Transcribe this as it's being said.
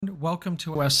welcome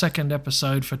to our second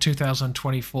episode for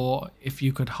 2024. If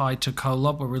you could hi to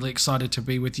Kolob, we're really excited to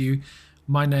be with you.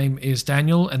 My name is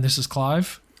Daniel, and this is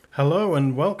Clive. Hello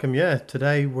and welcome. Yeah,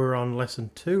 today we're on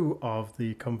lesson 2 of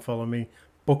the Come Follow Me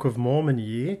Book of Mormon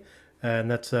year,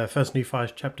 and that's First Nephi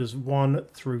chapters 1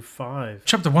 through 5.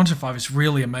 Chapter 1 to 5 is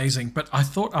really amazing, but I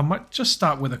thought I might just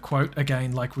start with a quote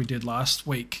again like we did last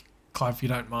week, Clive, if you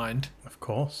don't mind. Of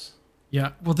course.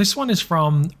 Yeah, well, this one is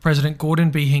from President Gordon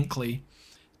B. Hinckley,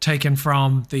 taken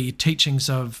from the teachings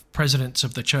of presidents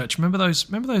of the church. Remember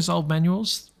those old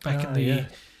manuals back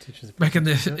in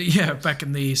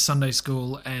the Sunday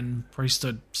school and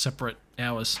priesthood separate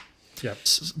hours. Yep.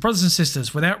 Brothers and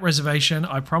sisters, without reservation,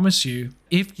 I promise you,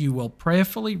 if you will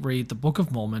prayerfully read the Book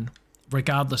of Mormon,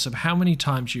 regardless of how many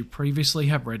times you previously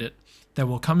have read it, there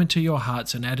will come into your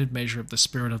hearts an added measure of the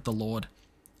Spirit of the Lord.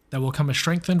 There will come a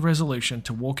strengthened resolution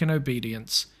to walk in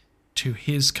obedience to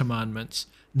his commandments.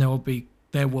 And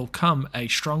there will come a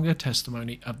stronger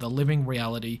testimony of the living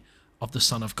reality of the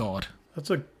Son of God. That's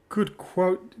a good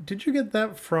quote. Did you get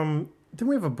that from... Didn't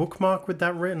we have a bookmark with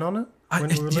that written on it when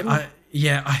we were little?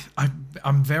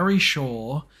 I'm very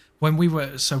sure when we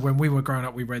were growing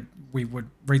up, we would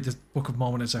read the Book of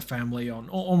Mormon as a family on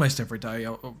almost every day,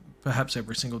 or perhaps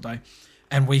every single day.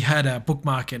 And we had a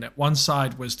bookmark in it. One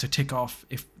side was to tick off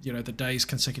the days,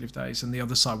 consecutive days, and the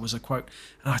other side was a quote.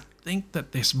 And I think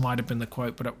that this might have been the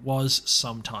quote, but it was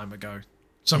some time ago.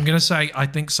 So I'm going to say I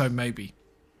think so, maybe.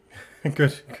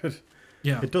 Good.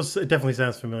 Yeah. It does. It definitely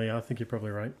sounds familiar. I think you're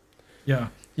probably right. Yeah.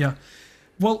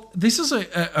 Well, this is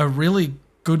a really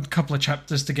good couple of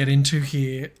chapters to get into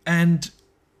here. And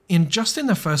in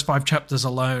the first 5 chapters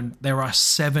alone, there are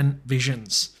 7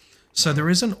 visions. So there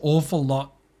is an awful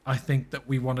lot, I think, that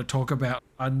we want to talk about.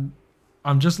 I'm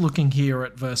just looking here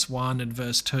at verse 1 and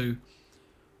verse 2.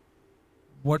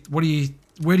 Where do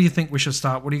you think we should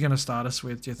start? What are you going to start us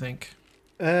with, do you think?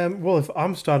 Well, if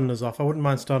I'm starting us off, I wouldn't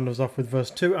mind starting us off with verse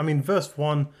 2. I mean, verse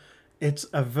 1, it's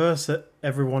a verse that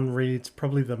everyone reads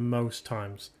probably the most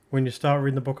times. When you start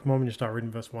reading the Book of Mormon, you start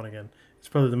reading verse 1 again. It's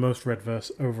probably the most read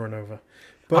verse over and over.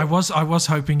 But I was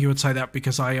hoping you would say that,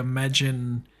 because I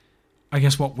imagine, I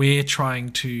guess, what we're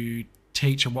trying to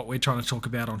teach and what we're trying to talk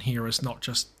about on here is not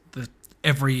just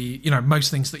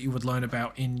most things that you would learn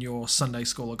about in your Sunday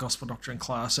school or gospel doctrine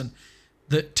class, and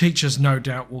the teachers no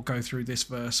doubt will go through this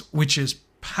verse, which is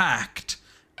packed.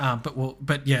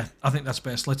 But yeah, I think that's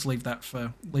best. Let's leave that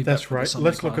for that's right. The Sunday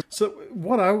Let's class. look at. So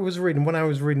what I was reading when I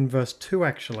was reading verse 2,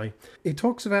 actually, it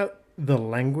talks about the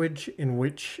language in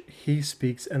which he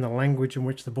speaks and the language in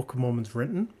which the Book of Mormon's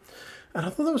written, and I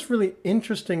thought that was really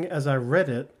interesting as I read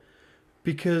it,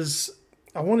 because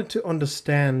I wanted to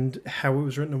understand how it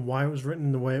was written and why it was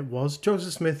written the way it was.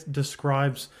 Joseph Smith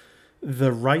describes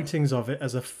the writings of it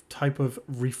as a type of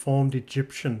Reformed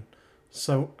Egyptian.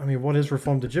 So, I mean, what is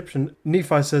Reformed Egyptian?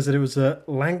 Nephi says that it was a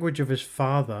language of his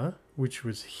father, which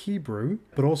was Hebrew,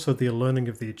 but also the learning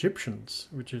of the Egyptians,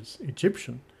 which is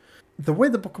Egyptian. The way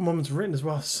the Book of Mormon's written as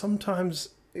well, sometimes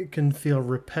it can feel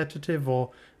repetitive,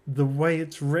 or the way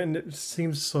it's written, it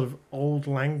seems sort of old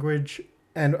language.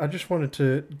 And I just wanted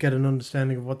to get an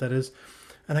understanding of what that is.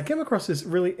 And I came across this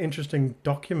really interesting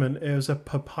document. It was a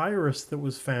papyrus that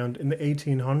was found in the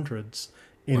 1800s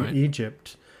in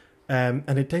Egypt. And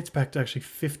it dates back to actually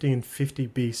 1550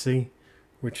 BC,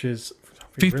 which is...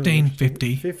 1550.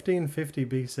 Really 1550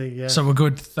 BC, yeah. So a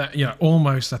good,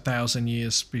 almost 1,000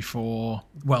 years before...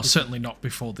 Well, certainly not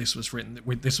before this was written.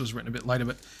 This was written a bit later,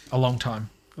 but a long time.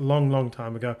 A long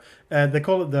time ago. They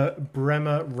call it the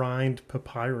Bremer Rind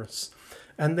Papyrus.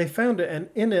 And they found it, and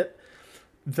in it,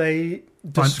 they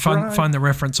find the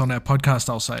reference on our podcast,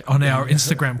 I'll say, on our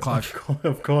Instagram, Clive.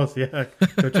 Of course, yeah.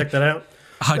 Go check that out.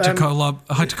 Hi to Kolob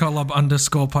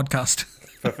 _podcast.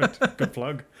 Perfect. Good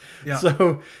plug. Yeah.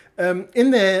 So, in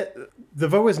there,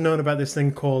 they've always known about this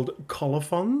thing called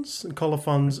colophons. And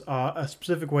colophons are a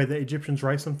specific way that Egyptians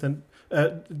write something.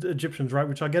 Egyptians write,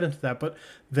 which I'll get into that. But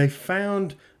they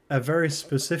found a very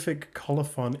specific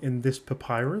colophon in this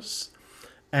papyrus.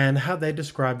 And how they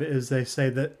describe it is they say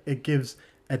that it gives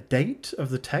a date of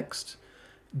the text,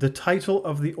 the title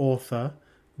of the author,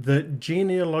 the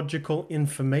genealogical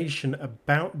information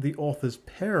about the author's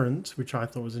parents, which I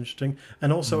thought was interesting,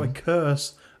 and also a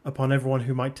curse upon everyone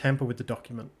who might tamper with the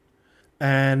document.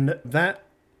 And that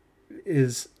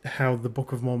is how the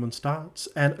Book of Mormon starts.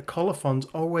 And colophons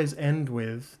always end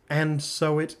with, "and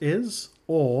so it is,"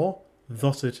 or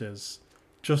 "thus it is."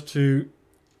 Just to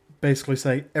basically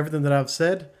say, everything that I've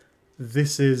said,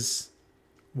 this is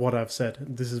what I've said.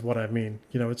 This is what I mean.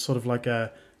 It's sort of like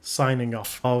a signing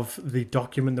off of the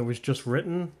document that was just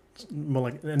written. More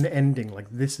like an ending.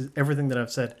 Like, this is everything that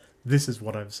I've said. This is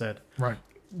what I've said. Right.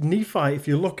 Nephi, if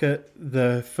you look at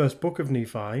the first book of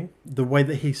Nephi, the way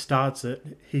that he starts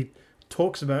it, he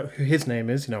talks about who his name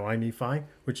is, I Nephi,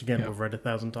 which again we've read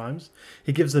 1,000 times.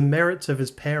 He gives the merits of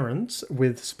his parents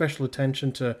with special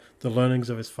attention to the learnings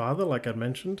of his father, like I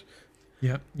mentioned.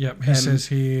 Yep. He says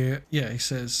here, he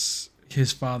says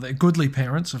his father, goodly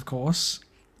parents, of course,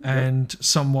 and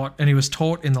and he was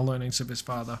taught in the learnings of his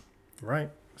father. Right,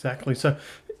 exactly. So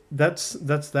that's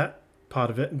that part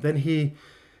of it. And then he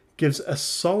gives a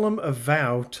solemn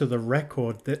avow to the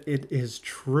record that it is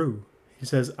true. He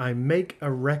says, I make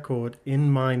a record in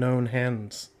mine own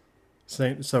hands.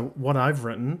 So what I've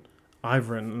written,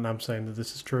 and I'm saying that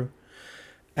this is true.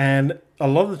 And a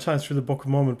lot of the times through the Book of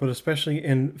Mormon, but especially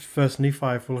in 1 Nephi,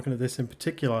 if we're looking at this in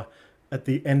particular, at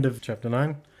the end of chapter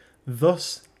 9,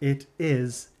 thus it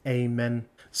is, amen.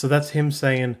 So that's him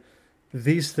saying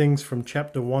these things from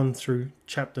chapter 1 through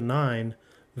chapter 9,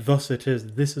 thus it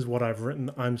is, this is what I've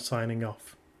written, I'm signing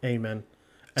off, amen.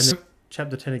 And then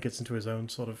chapter 10, he gets into his own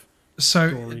sort of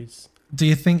stories. Do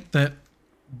you think that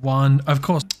of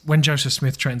course, when Joseph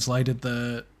Smith translated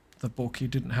the book, he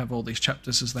didn't have all these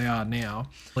chapters as they are now.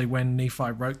 When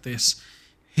Nephi wrote this,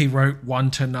 he wrote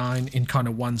 1 to 9 in kind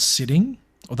of one sitting,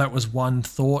 or that was one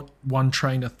thought, one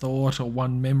train of thought, or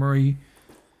one memory,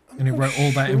 and he wrote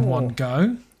all that in one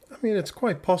go. I mean, it's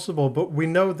quite possible, but we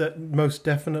know that most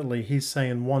definitely he's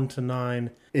saying 1 to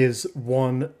 9 is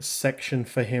one section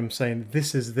for him, saying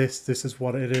this is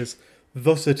what it is.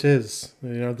 Thus it is,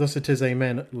 thus it is,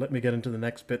 amen. Let me get into the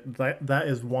next bit. That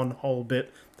is one whole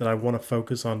bit that I want to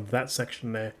focus on, that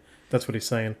section there. That's what he's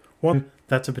saying. 1,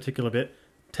 that's a particular bit.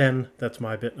 10, that's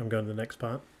my bit. I'm going to the next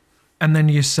part. And then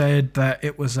you said that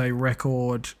it was a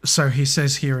record. So he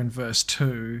says here in verse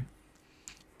 2,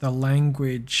 the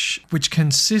language which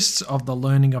consists of the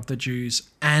learning of the Jews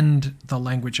and the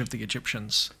language of the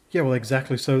Egyptians. Yeah, well,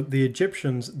 exactly. So the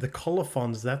Egyptians, the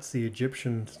colophons, that's the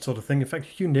Egyptian sort of thing. In fact,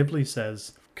 Hugh Nibley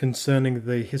says concerning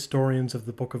the historians of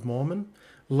the Book of Mormon,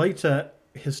 later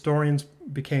historians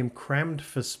became crammed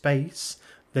for space.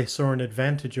 They saw an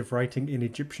advantage of writing in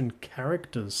Egyptian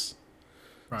characters.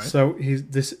 Right. So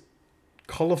this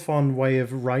colophon way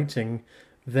of writing,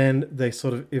 then they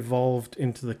sort of evolved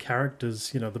into the characters.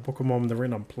 The Book of Mormon, they're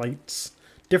written on plates,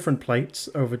 different plates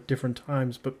over different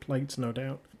times, but plates, no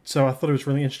doubt. So I thought it was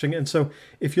really interesting. And so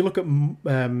if you look at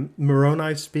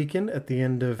Moroni speaking at the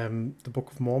end of the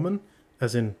Book of Mormon,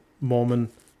 as in Mormon,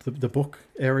 the book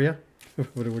area,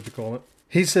 what would you call it?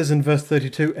 He says in verse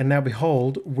 32, and now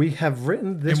behold, we have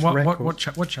written this record. What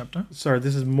chapter? Sorry,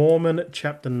 this is Mormon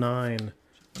chapter 9.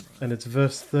 And it's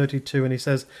verse 32. And he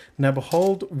says, now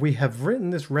behold, we have written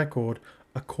this record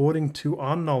according to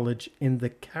our knowledge in the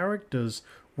characters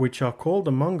which are called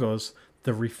among us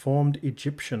the Reformed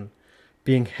Egyptian,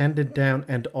 being handed down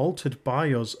and altered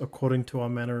by us according to our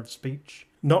manner of speech.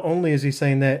 Not only is he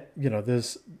saying that,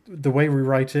 there's the way we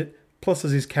write it, plus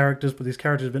there's these characters, but these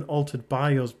characters have been altered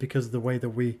by us because of the way that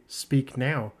we speak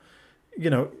now.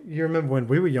 You remember when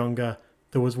we were younger,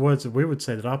 there was words that we would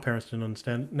say that our parents didn't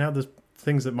understand. Now there's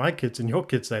things that my kids and your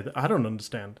kids say that I don't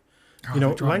understand.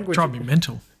 Language drive me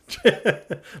mental.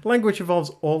 Language evolves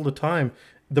all the time.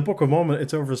 The Book of Mormon,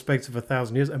 it's over a space of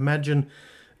 1,000 years. Imagine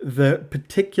the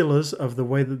particulars of the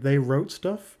way that they wrote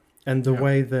stuff and the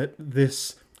way that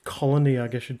this colony, I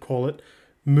guess you'd call it,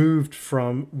 moved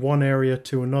from one area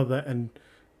to another, and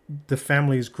the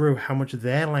families grew, how much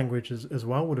their languages as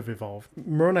well would have evolved.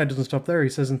 Moroni doesn't stop there. He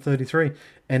says in 33,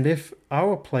 and if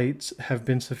our plates have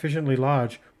been sufficiently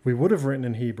large, we would have written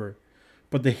in Hebrew,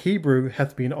 but the Hebrew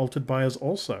hath been altered by us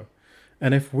also.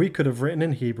 And if we could have written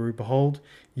in Hebrew, behold,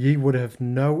 ye would have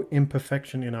no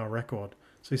imperfection in our record.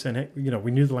 So he's saying, hey, we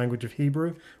knew the language of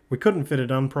Hebrew. We couldn't fit it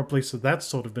on properly, so that's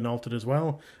sort of been altered as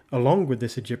well, along with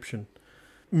this Egyptian.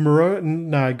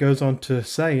 Moroni goes on to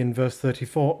say in verse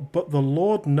 34, but the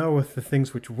Lord knoweth the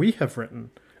things which we have written,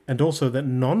 and also that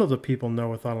none of the people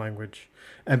knoweth our language.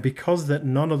 And because that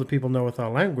none of the people knoweth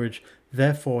our language,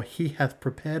 therefore he hath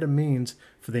prepared a means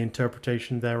for the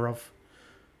interpretation thereof.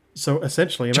 So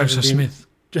essentially, Joseph Smith.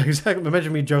 Exactly.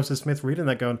 Imagine me, Joseph Smith, reading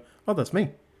that going, oh, that's me.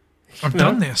 I've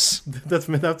done this. That's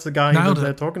me. That's the guy that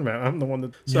they're talking about. I'm the one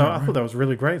that... So I thought that was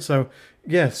really great. So,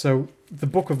 so the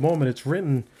Book of Mormon, it's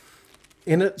written...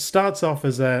 It starts off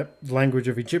as a language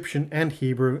of Egyptian and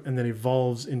Hebrew, and then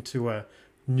evolves into a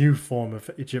new form of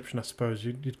Egyptian, I suppose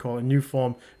you'd call it, a new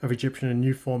form of Egyptian, a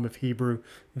new form of Hebrew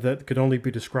that could only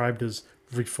be described as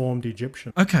Reformed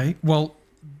Egyptian. Okay, well,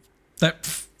 that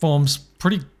forms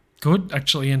pretty good,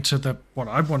 actually, into what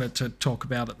I wanted to talk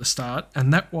about at the start,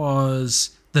 and that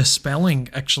was the spelling,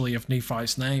 actually, of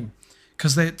Nephi's name,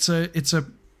 because it's a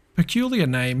peculiar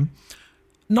name,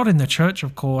 not in the church,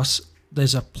 of course,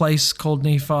 There's a place called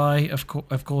Nephi,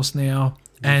 of course now.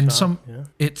 And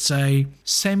it's a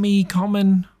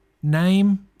semi-common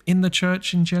name in the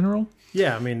church in general.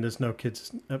 Yeah, I mean, there's no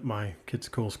kids at my kids'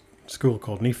 school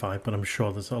called Nephi, but I'm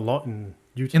sure there's a lot in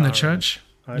Utah. In the church?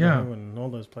 And Idaho and all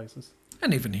those places.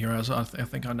 And even here, I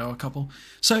think I know a couple.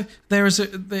 So there is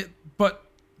but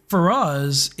for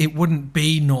us, it wouldn't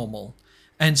be normal.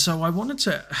 And so I wanted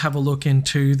to have a look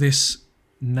into this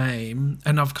name,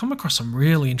 and I've come across some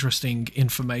really interesting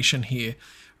information here.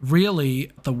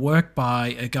 Really, the work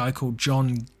by a guy called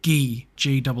John Gee,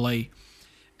 G-E-E.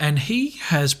 And he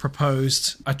has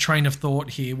proposed a train of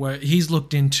thought here where he's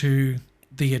looked into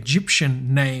the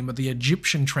Egyptian name or the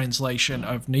Egyptian translation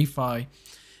of Nephi,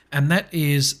 and that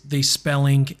is the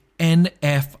spelling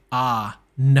N-F-R,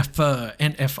 Nefer,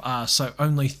 N-F-R, so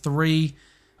only 3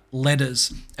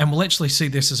 letters. And we'll actually see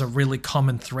this as a really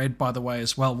common thread, by the way,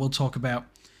 as well. We'll talk about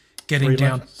getting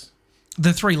down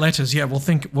the 3 letters. Yeah,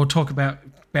 we'll talk about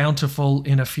bountiful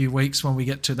in a few weeks when we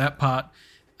get to that part.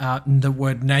 The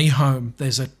word Nahum,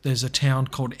 there's a town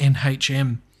called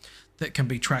NHM that can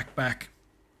be tracked back.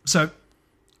 So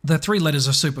the 3 letters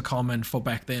are super common for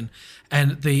back then,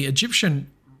 and the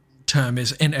Egyptian term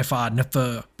is NFR,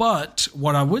 Nefer. But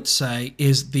what I would say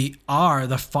is the R,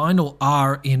 the final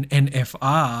R in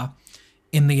NFR,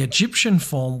 in the Egyptian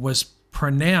form was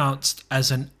pronounced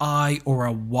as an I or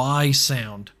a Y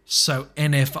sound. So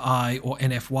NFI or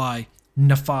NFY,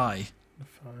 Nephi.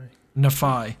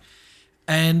 Nephi.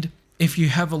 And if you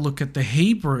have a look at the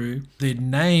Hebrew, the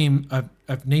name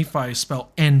of Nephi is spelled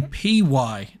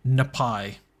N-P-Y,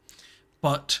 Nephi.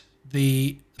 But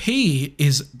the P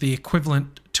is the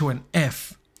equivalent to an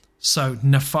F, so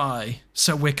Nephi.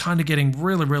 So we're kind of getting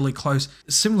really, really close.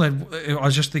 Similar, I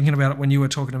was just thinking about it when you were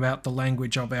talking about the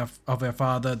language of our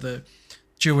father, the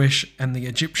Jewish and the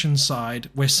Egyptian side.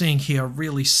 We're seeing here a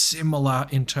really similar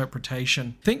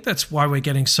interpretation. I think that's why we're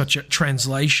getting such a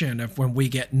translation of when we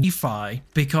get Nephi,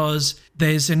 because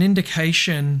there's an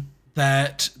indication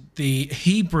that the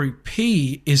Hebrew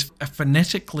P is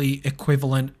phonetically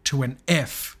equivalent to an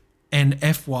F,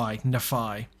 N-F-Y,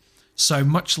 Nephi. So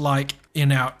much like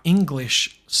in our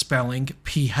English spelling,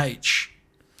 PH.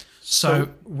 So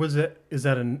is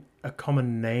that a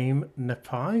common name,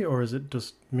 Nephi, or is it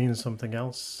just means something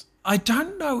else? I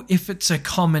don't know if it's a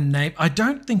common name. I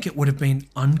don't think it would have been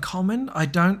uncommon. I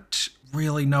don't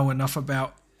really know enough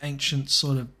about ancient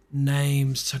sort of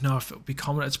names to know if it would be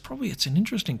common. It's an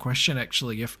interesting question,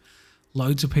 actually, if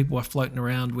loads of people are floating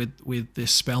around with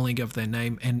this spelling of their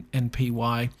name,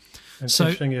 N-P-Y. And it's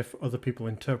interesting if other people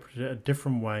interpret it a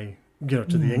different way, to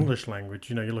the English language.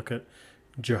 You look at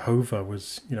Jehovah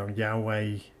was,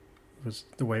 Yahweh was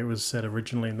the way it was said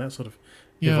originally, and that sort of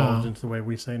evolved into the way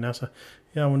we say now. So,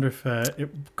 I wonder if it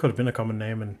could have been a common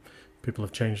name and people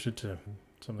have changed it to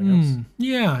something else.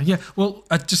 Yeah. Well,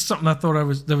 just something I thought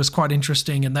that was quite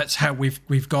interesting, and that's how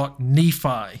we've got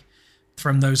Nephi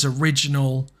from those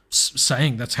original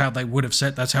saying. That's how they would have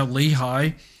said. That's how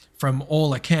Lehi, from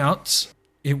all accounts,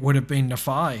 it would have been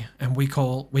Nephi, and we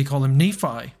call him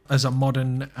Nephi as a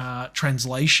modern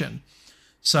translation.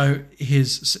 So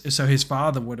his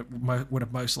father would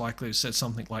have most likely said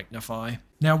something like Nephi.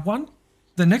 Now,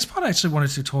 the next part I actually wanted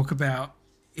to talk about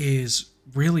is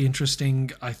really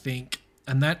interesting, I think,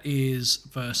 and that is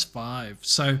verse 5.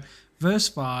 So verse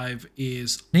 5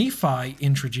 is Nephi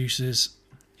introduces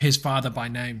his father by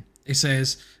name. It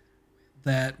says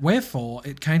that, "Wherefore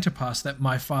it came to pass that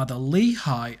my father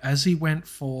Lehi, as he went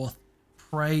forth,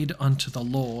 prayed unto the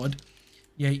Lord,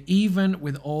 yea, even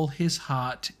with all his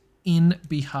heart, in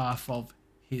behalf of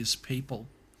his people."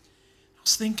 I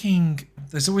was thinking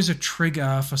there's always a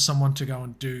trigger for someone to go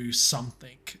and do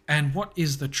something. And what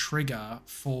is the trigger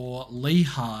for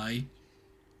Lehi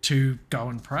to go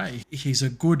and pray? He's a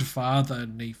good father,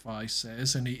 Nephi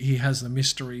says, and he has the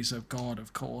mysteries of God,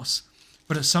 of course.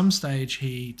 But at some stage,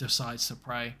 he decides to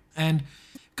pray. And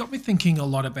it got me thinking a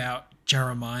lot about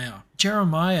Jeremiah.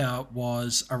 Jeremiah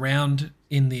was around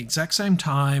in the exact same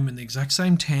time, in the exact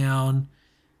same town,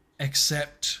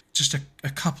 except just a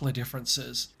couple of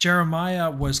differences.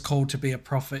 Jeremiah was called to be a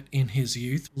prophet in his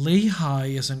youth.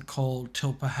 Lehi isn't called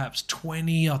till perhaps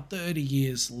 20 or 30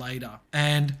 years later.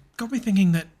 And got me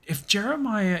thinking that if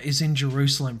Jeremiah is in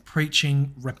Jerusalem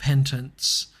preaching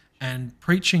repentance and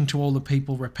preaching to all the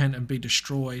people, repent and be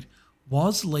destroyed,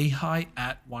 was Lehi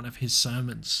at one of his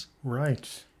sermons?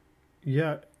 Right.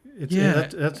 Yeah.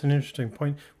 That's an interesting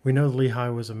point. We know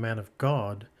Lehi was a man of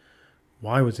God.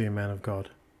 Why was he a man of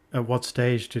God? At what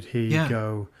stage did he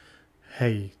go,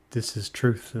 hey, this is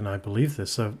truth and I believe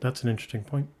this? So that's an interesting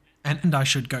point. And I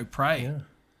should go pray. Yeah.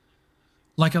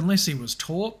 Like, unless he was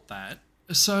taught that.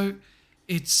 So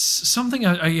it's something,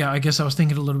 I guess I was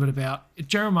thinking a little bit about.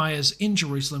 Jeremiah's in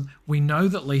Jerusalem. We know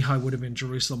that Lehi would have been in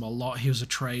Jerusalem a lot. He was a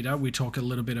trader. We talk a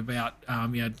little bit about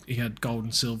he had gold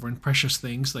and silver and precious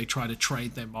things. They try to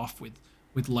trade them off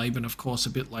with Laban, of course, a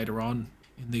bit later on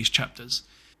in these chapters.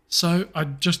 So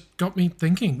it just got me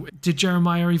thinking, did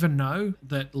Jeremiah even know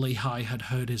that Lehi had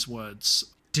heard his words?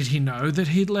 Did he know that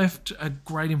he'd left a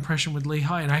great impression with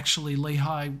Lehi, and actually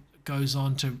Lehi goes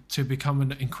on to become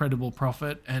an incredible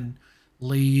prophet and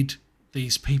lead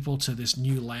these people to this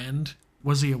new land?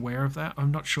 Was he aware of that?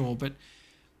 I'm not sure, but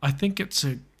I think it's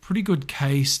a pretty good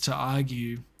case to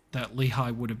argue that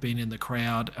Lehi would have been in the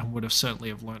crowd and would have certainly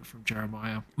have learnt from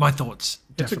Jeremiah. My thoughts,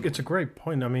 definitely. It's a great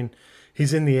point. I mean,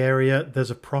 he's in the area.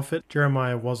 There's a prophet.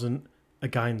 Jeremiah wasn't a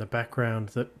guy in the background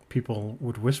that people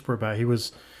would whisper about. He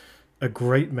was a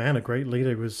great man, a great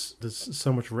leader. There's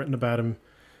so much written about him.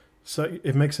 So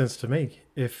it makes sense to me.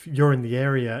 If you're in the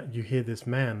area, you hear this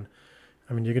man,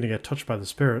 I mean, you're going to get touched by the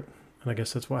Spirit. And I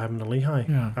guess that's what happened to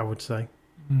Lehi, I would say.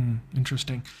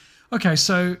 Interesting. Okay,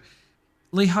 so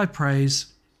Lehi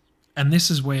prays, and this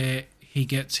is where he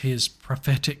gets his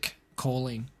prophetic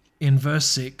calling. In verse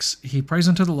 6, he prays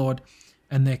unto the Lord,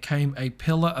 and there came a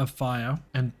pillar of fire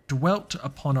and dwelt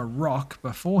upon a rock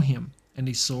before him, and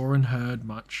he saw and heard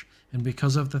much. And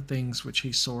because of the things which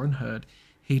he saw and heard,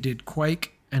 he did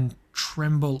quake and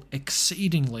tremble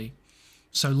exceedingly.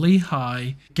 So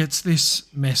Lehi gets this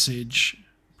message,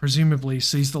 presumably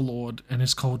sees the Lord, and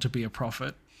is called to be a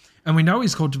prophet. And we know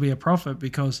he's called to be a prophet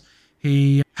because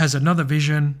he has another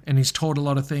vision and he's taught a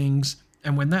lot of things.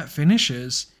 And when that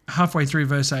finishes, halfway through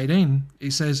verse 18,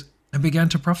 he says, and began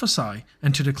to prophesy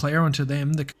and to declare unto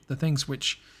them the things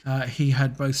which he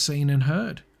had both seen and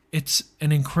heard. It's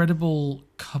an incredible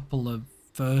couple of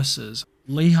verses.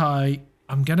 Lehi,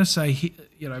 I'm going to say,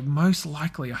 most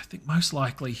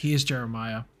likely hears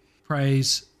Jeremiah,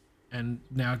 prays, and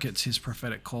now gets his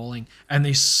prophetic calling. And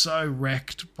he's so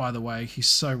wrecked, by the way,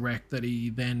 that he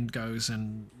then goes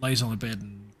and lays on the bed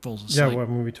and falls asleep. Yeah, well,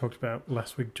 when we talked about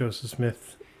last week, Joseph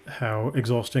Smith, how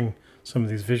exhausting some of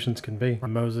these visions can be.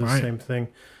 Moses, right. Same thing.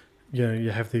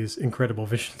 You have these incredible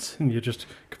visions and you're just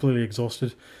completely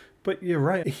exhausted. But you're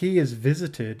right, he is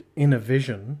visited in a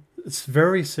vision. It's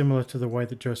very similar to the way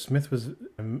that Joseph Smith was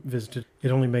visited. It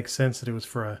only makes sense that it was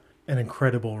for an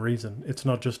incredible reason. It's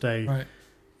not just right.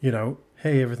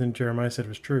 Hey, everything Jeremiah said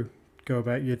was true. Go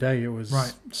about your day. It was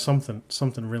right.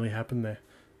 Something really happened there.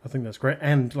 I think that's great.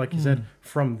 And like you said,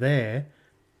 from there,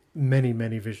 many,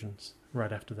 many visions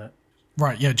right after that.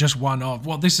 Right, yeah, just one of.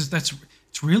 Well,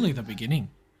 it's really the beginning.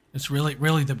 It's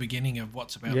really the beginning of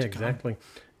what's about to come. Yeah, exactly.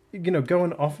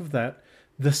 Going off of that,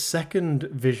 the second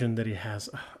vision that he has,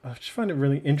 I just find it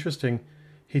really interesting.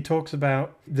 He talks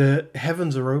about the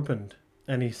heavens are opened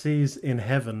and he sees in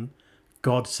heaven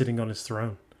God sitting on his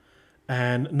throne.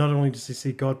 And not only does he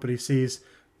see God, but he sees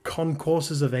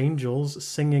concourses of angels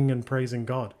singing and praising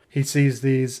God. He sees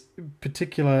these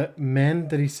particular men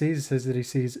that he sees. He says that he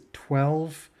sees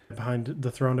 12 behind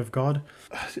the throne of God.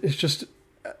 It's just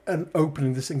an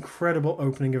opening, this incredible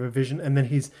opening of a vision. And then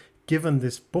he's given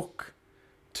this book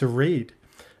to read.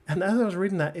 And as I was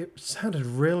reading that, it sounded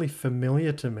really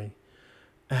familiar to me.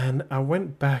 And I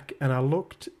went back and I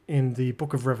looked in the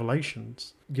book of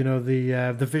Revelations,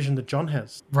 the vision that John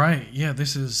has. Right, yeah,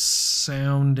 this is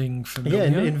sounding familiar.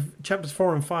 Yeah, in chapters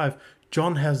 4 and 5,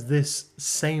 John has this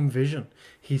same vision.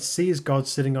 He sees God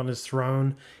sitting on his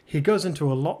throne. He goes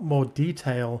into a lot more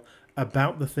detail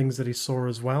about the things that he saw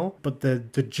as well. But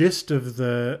the gist of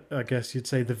the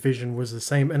vision was the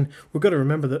same. And we've got to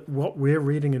remember that what we're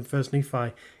reading in 1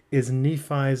 Nephi is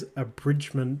Nephi's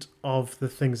abridgment of the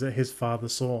things that his father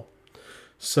saw.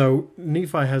 So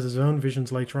Nephi has his own visions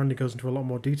later on. He goes into a lot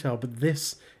more detail, but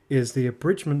this is the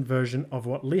abridgment version of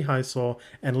what Lehi saw,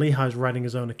 and Lehi's writing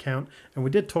his own account. And we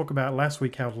did talk about last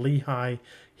week how Lehi,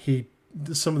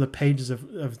 some of the pages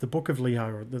of the book of Lehi,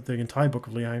 or the entire book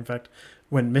of Lehi, in fact,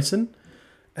 went missing.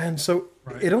 And so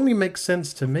It only makes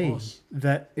sense to me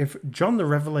that if John the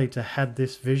Revelator had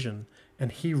this vision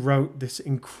and he wrote this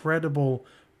incredible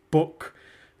book,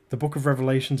 the book of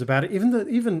Revelations, about it,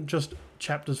 even just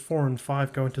chapters 4 and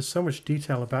 5 go into so much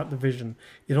detail about the vision,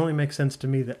 it only makes sense to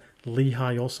me that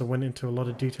Lehi also went into a lot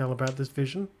of detail about this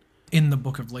vision. In the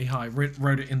book of Lehi,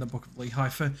 wrote it in the book of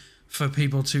Lehi for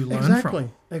people to learn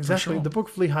from. Exactly. Sure. The book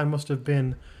of Lehi must have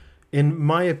been, in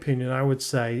my opinion, I would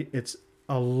say it's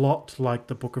a lot like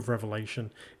the book of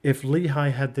Revelation. If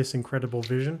Lehi had this incredible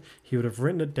vision, he would have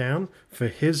written it down for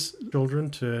his children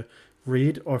to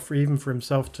read, or even for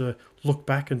himself to look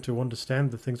back and to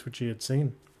understand the things which he had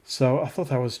seen. So I thought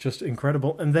that was just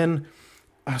incredible. And then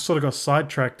I sort of got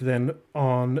sidetracked then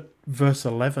on verse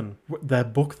 11, their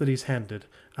book that he's handed.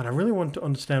 And I really wanted to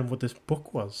understand what this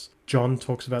book was. John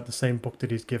talks about the same book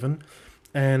that he's given.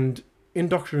 And in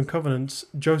Doctrine and Covenants,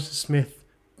 Joseph Smith,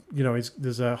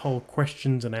 there's a whole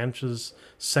questions and answers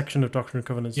section of Doctrine and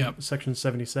Covenants, section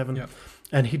 77. Yep.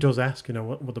 And he does ask,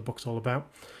 what the book's all about.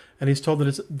 And he's told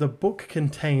that the book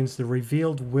contains the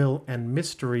revealed will and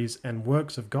mysteries and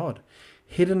works of God,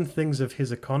 hidden things of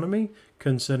his economy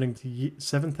concerning the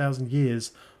 7,000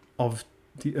 years of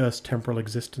the earth's temporal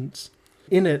existence.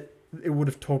 In it would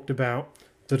have talked about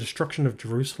the destruction of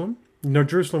Jerusalem.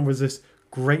 Jerusalem was this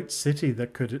great city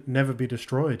that could never be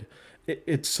destroyed.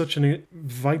 It's such a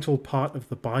vital part of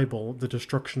the Bible, the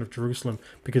destruction of Jerusalem,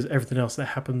 because everything else that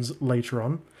happens later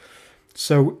on.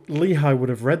 So Lehi would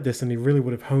have read this and he really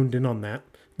would have honed in on that.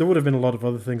 There would have been a lot of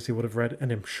other things he would have read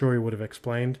and I'm sure he would have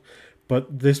explained.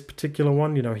 But this particular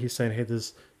one, he's saying, hey,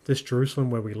 there's this Jerusalem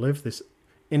where we live, this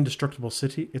indestructible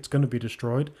city, it's going to be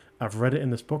destroyed. I've read it in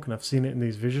this book and I've seen it in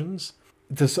these visions.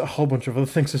 There's a whole bunch of other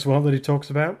things as well that he talks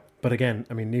about. But again,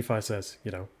 Nephi says,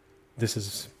 this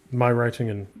is my writing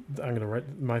and I'm going to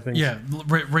write my things. Yeah,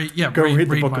 read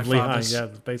the book of Lehi. father's. Yeah,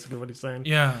 that's basically what he's saying.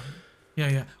 Yeah.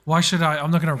 Why should I?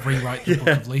 I'm not going to rewrite the book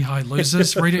of Lehi.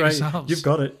 Losers, read it yourselves. You've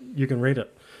got it. You can read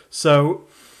it. So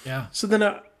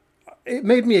then it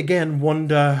made me again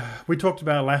wonder. We talked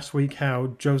about last week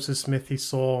how Joseph Smith, he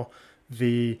saw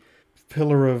the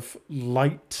pillar of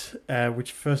light,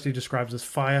 which first he describes as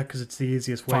fire because it's the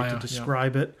easiest way to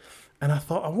describe it. And I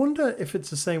thought, I wonder if it's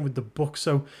the same with the book.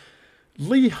 So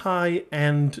Lehi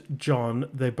and John,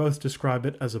 they both describe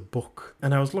it as a book.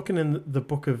 And I was looking in the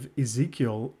book of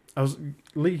Ezekiel.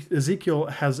 Ezekiel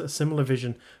has a similar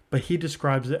vision, but he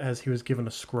describes it as he was given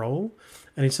a scroll.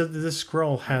 And he said that this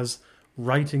scroll has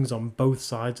writings on both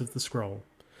sides of the scroll.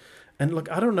 And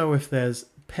look, I don't know if there's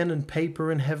pen and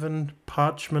paper in heaven,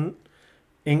 parchment,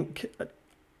 ink.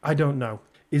 I don't know.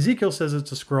 Ezekiel says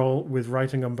it's a scroll with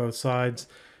writing on both sides.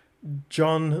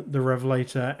 John, the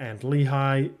Revelator, and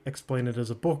Lehi explain it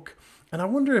as a book. And I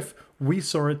wonder if we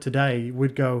saw it today,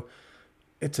 we'd go,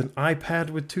 it's an iPad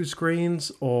with two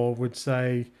screens, or would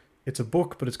say it's a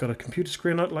book, but it's got a computer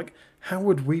screen on it. Like, how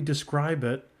would we describe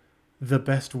it the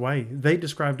best way? They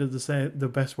described it the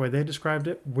best way they described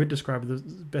it. We described it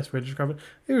the best way to describe it.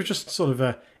 It was just sort of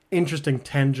a interesting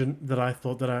tangent that I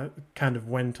thought that I kind of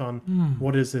went on.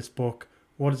 What is this book?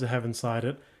 What does it have inside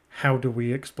it? How do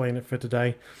we explain it for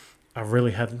today? I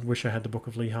really wish I had the book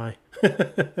of Lehi.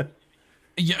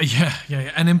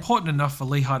 Yeah. And important enough for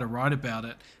Lehi to write about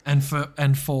it, and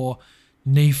for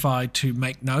Nephi to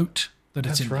make note that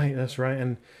it's in there. That's right.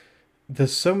 And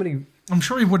there's so many. I'm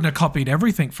sure he wouldn't have copied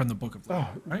everything from the book of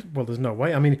Lehi. Right? Well, there's no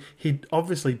way. He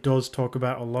obviously does talk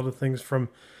about a lot of things from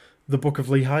the book of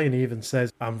Lehi, and he even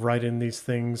says, I'm writing these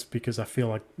things because I feel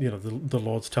like, the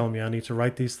Lord's telling me I need to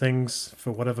write these things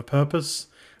for whatever purpose,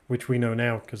 which we know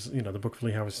now because, the book of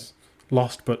Lehi was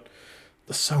lost, but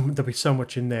there'll be so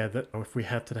much in there that if we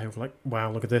had today, we're like, wow,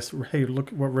 look at this. Hey, look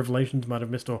what Revelations might have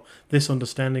missed, or this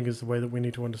understanding is the way that we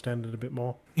need to understand it a bit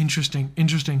more. Interesting.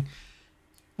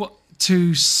 Well,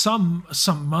 to sum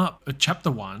up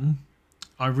chapter 1,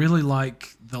 I really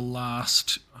like the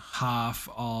last half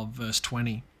of verse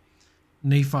 20.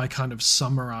 Nephi kind of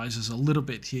summarizes a little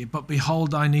bit here. But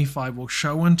behold, I, Nephi, will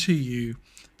show unto you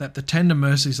that the tender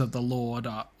mercies of the Lord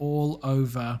are all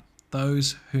over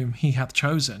those whom he hath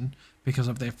chosen because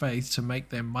of their faith, to make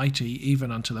them mighty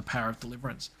even unto the power of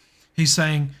deliverance. He's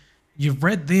saying, you've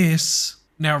read this,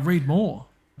 now read more.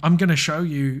 I'm going to show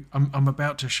you, I'm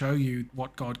about to show you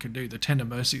what God can do, the tender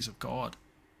mercies of God.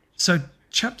 So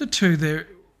chapter 2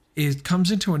 it comes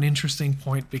into an interesting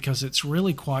point because it's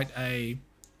really quite a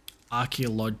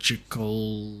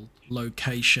archaeological,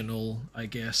 locational, I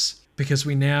guess, because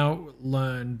we now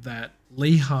learn that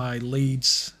Lehi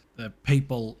leads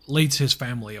his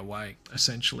family away,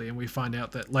 essentially, and we find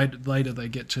out that later they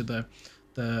get to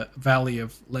the valley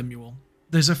of Lemuel.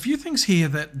 There's a few things here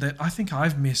that I think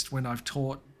I've missed when I've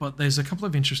taught, but there's a couple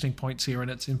of interesting points here,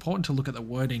 and it's important to look at the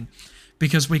wording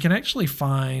because we can actually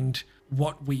find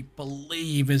what we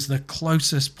believe is the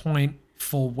closest point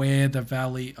for where the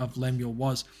valley of Lemuel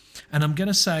was. And I'm going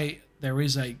to say there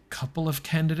is a couple of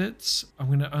candidates. I'm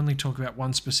going to only talk about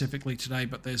one specifically today,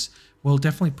 but we'll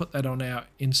definitely put that on our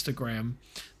Instagram.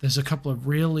 There's a couple of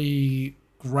really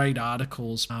great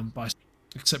articles by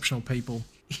exceptional people.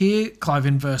 Here, Clive,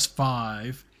 in verse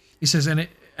 5, he says,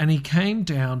 and he came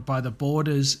down by the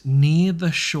borders near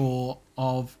the shore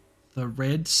of the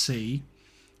Red Sea,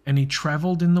 and he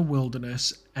travelled in the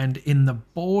wilderness and in the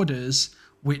borders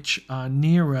which are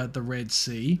nearer the Red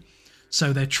Sea.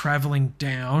 So they're traveling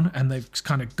down and they've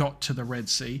kind of got to the Red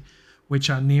Sea, which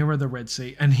are nearer the Red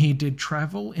Sea. And he did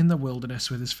travel in the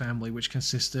wilderness with his family, which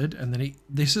consisted, and then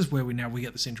this is where we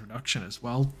get this introduction as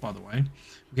well, by the way.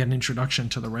 We get an introduction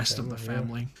to the rest of the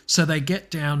family. So they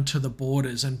get down to the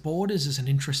borders, and borders is an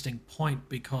interesting point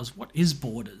because what is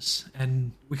borders?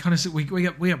 And we kind of we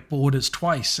get borders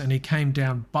twice, and he came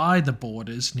down by the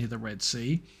borders near the Red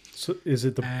Sea. So is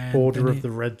it the border of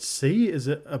the Red Sea? Is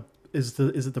it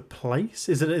the place?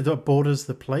 Is it the borders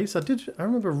the place? I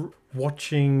remember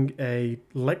watching a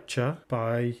lecture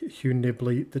by Hugh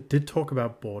Nibley that did talk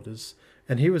about borders,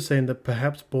 and he was saying that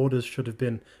perhaps borders should have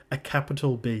been a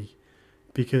capital B,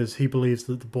 because he believes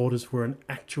that the borders were an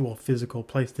actual physical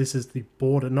place. This is the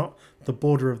border, not the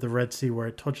border of the Red Sea where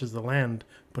it touches the land,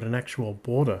 but an actual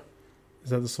border. Is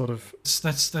that the sort of...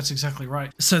 That's exactly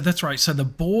right. So that's right. So the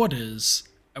borders,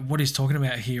 what he's talking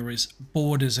about here is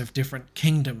borders of different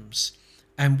kingdoms.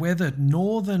 And where the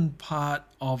northern part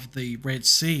of the Red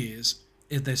Sea is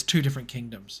there's two different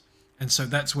kingdoms. And so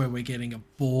that's where we're getting a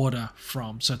border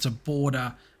from. So it's a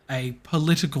border, a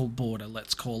political border,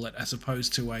 let's call it, as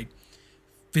opposed to a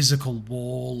physical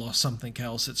wall or something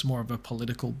else. It's more of a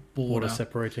political border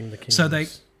separating the kingdoms. So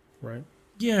right?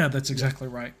 Yeah, that's exactly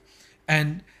right.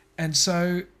 And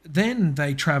so then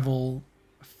they travel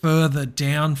further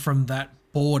down from that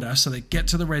border. So they get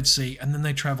to the Red Sea, and then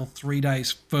they travel 3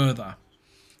 days further.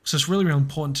 So it's really, really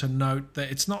important to note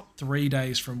that it's not 3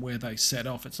 days from where they set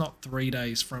off. It's not 3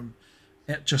 days from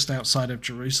just outside of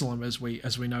Jerusalem, as we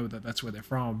know that's where they're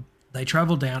from. They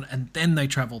travel down, and then they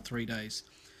travel 3 days.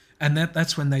 And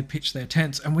that's when they pitch their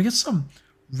tents. And we get some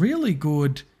really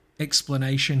good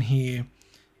explanation here.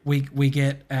 We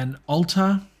get an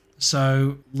altar.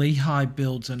 So Lehi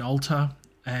builds an altar,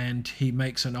 and he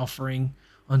makes an offering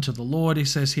unto the Lord. He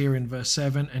says here in verse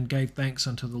 7, and gave thanks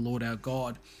unto the Lord our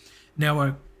God. Now,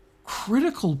 a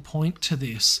critical point to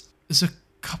this is a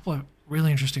couple of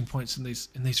really interesting points in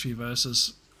these few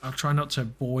verses. I'll try not to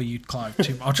bore you, Clive,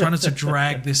 too much. I'll try not to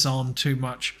drag this on too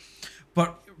much.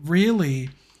 But really,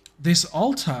 this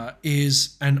altar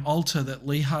is an altar that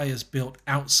Lehi has built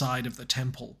outside of the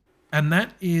temple. And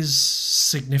that is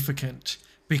significant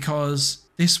because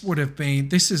this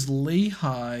is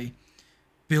Lehi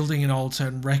building an altar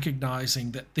and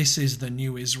recognizing that this is the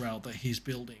new Israel that he's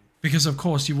building. Because, of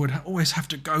course, you would always have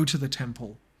to go to the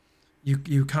temple.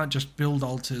 You can't just build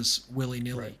altars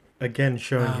willy-nilly. Right. Again,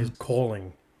 showing his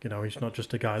calling. He's not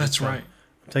just a guy that's right.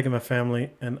 I'm taking my family,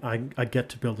 and I get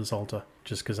to build this altar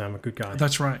just because I'm a good guy.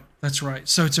 That's right.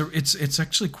 So it's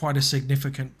actually quite a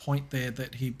significant point there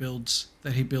that he builds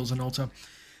an altar.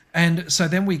 And so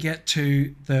then we get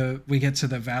to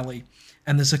the valley,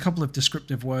 and there's a couple of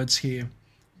descriptive words here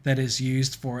that is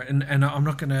used for it. And we're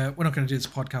not gonna do this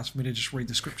podcast for me to just read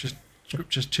the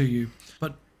scriptures to you,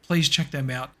 but please check them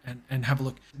out and have a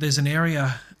look. There's an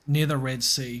area near the Red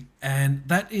Sea, and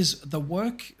that is the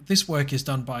work. This work is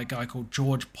done by a guy called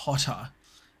George Potter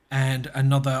and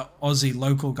another Aussie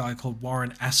local guy called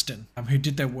Warren Aston, who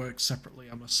did their work separately,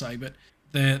 I must say, but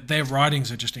their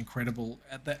writings are just incredible.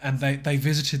 And they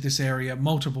visited this area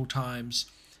multiple times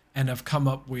and have come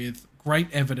up with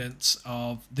great evidence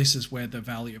of this is where the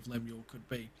Valley of Lemuel could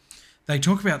be. They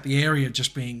talk about the area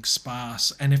just being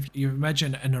sparse, and if you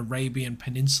imagine an Arabian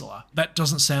peninsula, that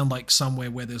doesn't sound like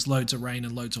somewhere where there's loads of rain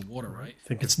and loads of water, right?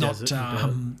 It's not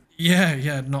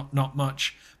not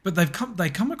much. But they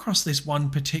come across this one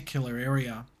particular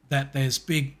area that there's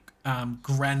big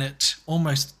granite,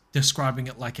 almost describing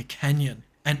it like a canyon,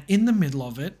 and in the middle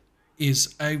of it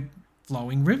is a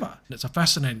flowing river. It's a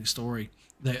fascinating story.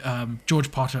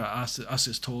 George Potter asked us,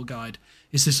 his tour guide,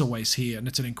 is this always here? And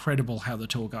it's an incredible how the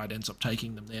tour guide ends up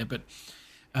taking them there. But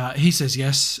he says,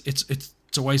 yes,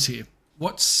 it's always here.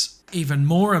 What's even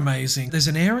more amazing, there's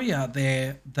an area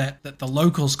there that the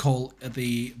locals call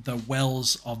the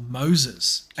Wells of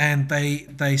Moses. And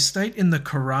they state in the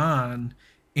Quran,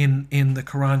 in the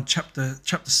Quran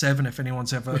chapter 7, if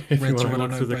anyone's ever read through it.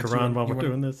 Look through the Quran while we're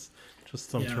doing this,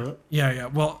 just thumb through it. Yeah.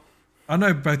 Well, I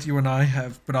know both you and I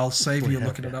have, but I'll save you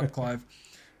looking it up, Clive.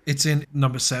 It's in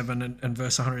number 7 and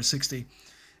verse 160.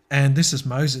 And this is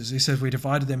Moses. He says, we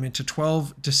divided them into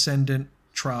 12 descendant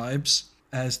tribes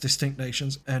as distinct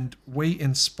nations, and we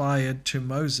inspired to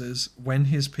Moses when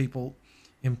his people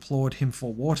implored him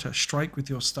for water, strike with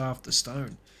your staff the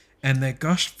stone. And there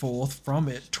gushed forth from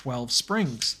it 12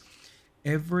 springs.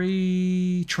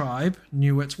 Every tribe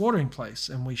knew its watering place,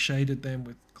 and we shaded them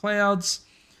with clouds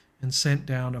and sent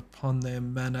down upon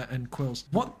them manna and quills.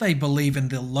 What they believe in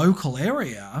the local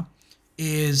area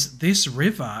is this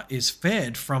river is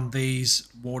fed from these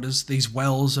waters, these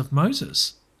wells of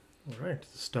Moses. All right,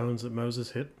 the stones that Moses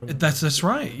hit. That's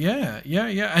right. Yeah.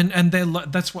 And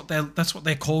that's what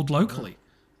they're called locally.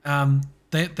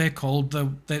 They're called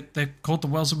they're called the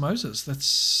Wells of Moses.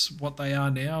 That's what they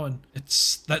are now, and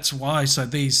that's why. So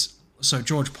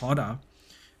George Potter,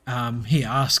 he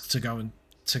asked to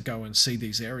go and see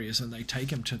these areas, and they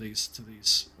take him to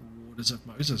these waters of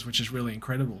Moses, which is really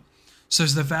incredible. So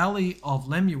it's the Valley of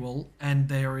Lemuel, and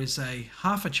there is a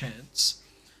half a chance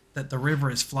that the river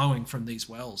is flowing from these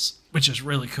wells, which is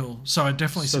really cool. So I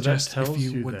definitely suggest if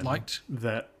you would like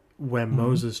that where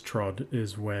Moses trod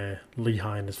is where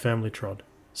Lehi and his family trod.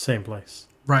 Same place.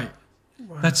 Right.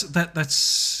 Wow.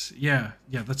 That's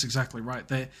exactly right.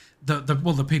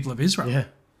 The people of Israel. Yeah.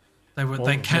 They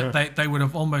would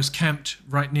have almost camped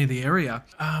right near the area.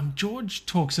 George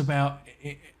talks about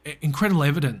incredible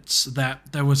evidence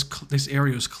that this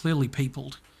area was clearly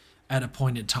peopled at a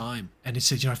point in time. And he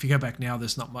said, if you go back now,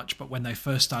 there's not much, but when they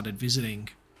first started visiting,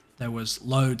 there was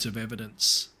loads of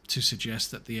evidence to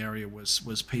suggest that the area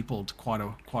was peopled quite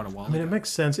a while ago. It makes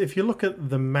sense. If you look at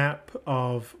the map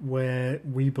of where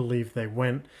we believe they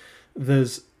went,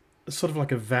 there's sort of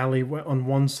like a valley where on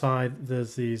one side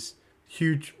there's these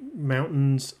huge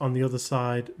mountains, on the other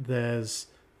side there's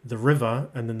the river,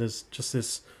 and then there's just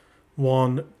this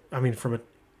one, from a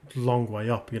long way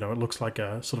up, it looks like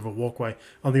a sort of a walkway.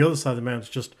 On the other side of the mountain is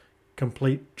just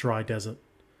complete dry desert.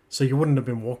 So you wouldn't have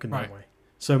been walking that way.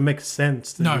 So it makes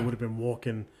sense that you would have been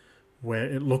walking where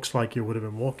it looks like you would have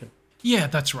been walking. Yeah,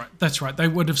 that's right. They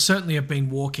would have certainly have been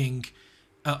walking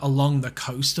along the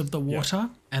coast of the water,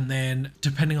 and then,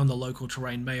 depending on the local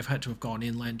terrain, may have had to have gone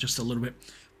inland just a little bit.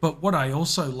 But what I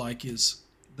also like is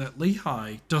that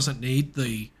Lehi doesn't need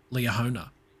the Liahona.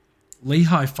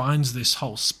 Lehi finds this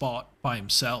whole spot by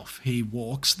himself. He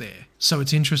walks there. So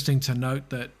it's interesting to note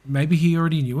that maybe he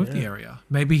already knew of the area.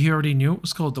 Maybe he already knew it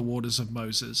was called the Waters of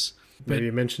Moses. But maybe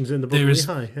he mentions it in the book of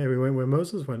Lehi. Hey, we went where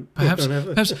Moses went. Perhaps.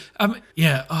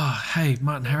 Hey,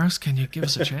 Martin Harris, can you give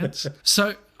us a chance?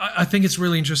 So I think it's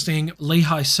really interesting.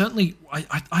 Lehi certainly,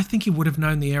 I think he would have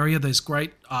known the area. There's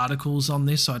great articles on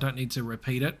this, so I don't need to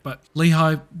repeat it. But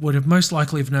Lehi would have most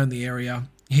likely have known the area.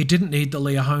 He didn't need the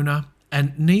Liahona,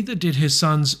 and neither did his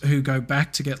sons who go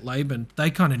back to get Laban.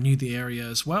 They kind of knew the area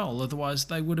as well. Otherwise,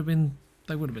 they would have been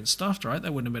stuffed, right?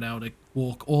 They wouldn't have been able to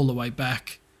walk all the way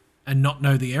back and not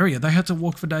know the area. They had to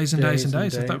walk for days and days and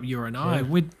days. If that were you and I,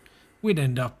 we'd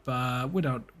end up,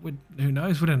 who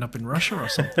knows, we'd end up in Russia or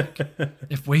something.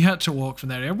 If we had to walk from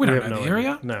that area, we don't know the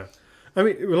area. No.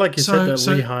 Like you said, that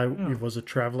Lehi was a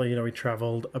traveller. He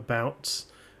travelled about.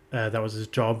 That was his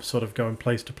job, sort of going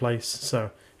place to place. So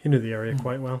he knew the area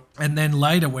quite well. And then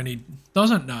later, when he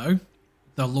doesn't know,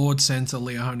 the Lord sends a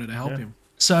Liahona to help him.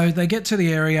 So they get to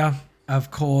the area. Of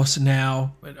course,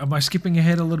 now, am I skipping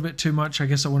ahead a little bit too much? I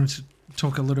guess I wanted to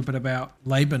talk a little bit about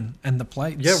Laban and the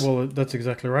plates. Yeah, well, that's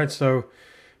exactly right. So,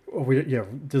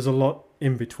 there's a lot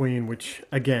in between, which,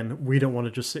 again, we don't want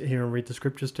to just sit here and read the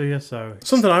scriptures to you. So,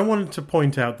 something I wanted to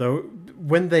point out, though,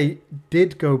 when they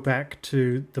did go back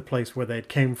to the place where they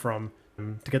came from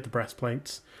to get the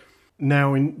breastplates,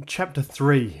 now in chapter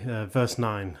 3, verse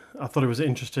 9, I thought it was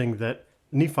interesting that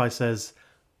Nephi says,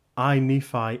 I,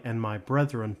 Nephi, and my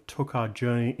brethren took our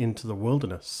journey into the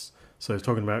wilderness. So he's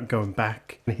talking about going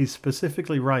back. And he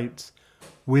specifically writes,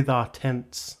 with our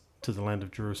tents to the land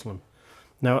of Jerusalem.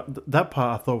 Now, that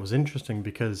part I thought was interesting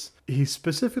because he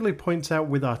specifically points out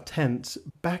with our tents,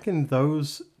 back in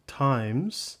those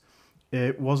times,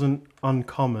 it wasn't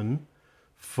uncommon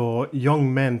for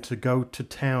young men to go to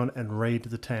town and raid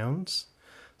the towns.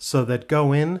 So they'd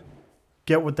go in,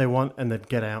 get what they want, and they'd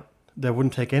get out. They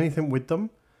wouldn't take anything with them.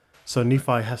 So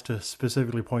Nephi has to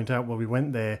specifically point out, well, we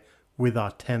went there with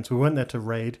our tents. We weren't there to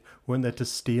raid. We weren't there to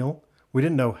steal. We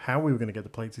didn't know how we were going to get the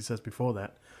plates, he says before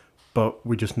that. But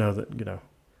we just know that,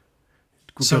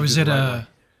 So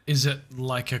is it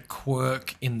like a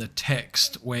quirk in the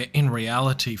text where in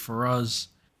reality for us,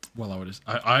 well,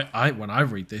 I when I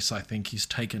read this, I think he's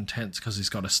taken tents because he's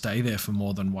got to stay there for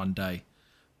more than one day.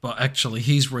 But actually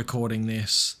he's recording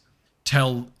this,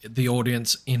 tell the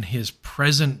audience in his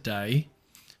present day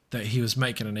that he was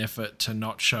making an effort to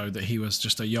not show that he was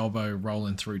just a yobbo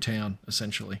rolling through town,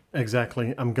 essentially.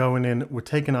 Exactly. I'm going in. We're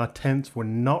taking our tents. We're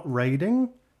not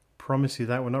raiding. Promise you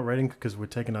that. We're not raiding because we're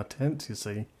taking our tents, you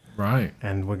see. Right.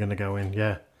 And we're going to go in,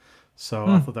 yeah. So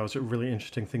I thought that was a really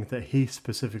interesting thing that he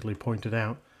specifically pointed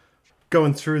out.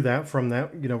 Going through that, from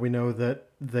that, we know that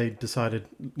they decided,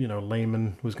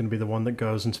 Laman was going to be the one that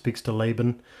goes and speaks to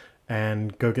Laban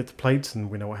and go get the plates. And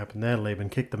we know what happened there. Laban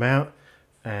kicked them out.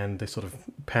 And they sort of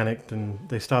panicked and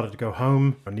they started to go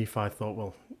home. And Nephi thought,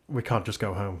 well, we can't just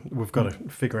go home. We've got to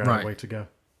figure out a way to go.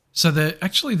 So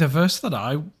the verse that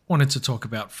I wanted to talk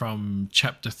about from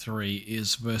chapter 3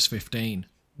 is verse 15.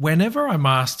 Whenever I'm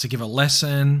asked to give a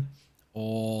lesson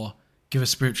or give a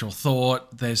spiritual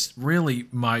thought. There's really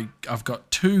I've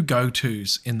got two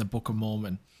go-tos in the Book of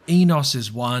Mormon. Enos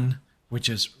is one, which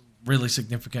is really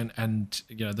significant, and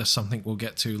there's something we'll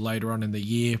get to later on in the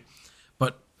year.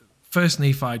 But First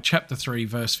Nephi chapter 3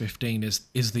 verse 15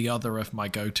 is the other of my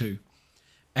go-to.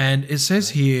 And it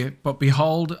says here, "But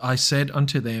behold, I said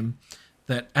unto them,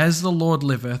 that as the Lord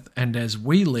liveth, and as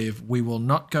we live, we will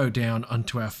not go down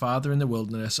unto our father in the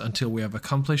wilderness until we have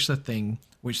accomplished the thing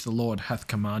which the Lord hath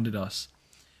commanded us."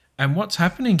 And what's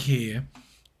happening here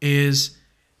is,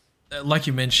 like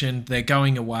you mentioned, they're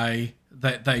going away.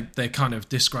 They're kind of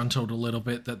disgruntled a little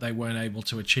bit that they weren't able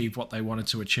to achieve what they wanted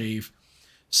to achieve.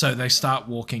 So they start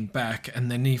walking back,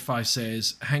 and then Nephi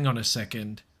says, hang on a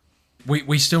second.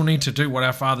 We still need to do what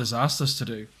our father's asked us to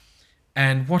do.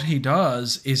 And what he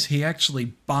does is he actually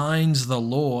binds the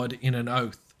Lord in an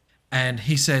oath. And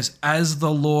he says, as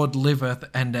the Lord liveth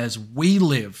and as we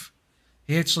live.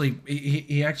 He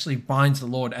actually binds the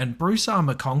Lord. And Bruce R.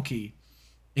 McConkie,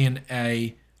 in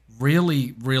a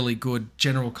really, really good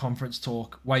general conference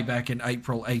talk way back in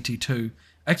April 82,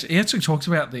 he actually talks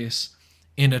about this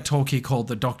in a talk he called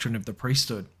The Doctrine of the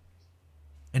Priesthood.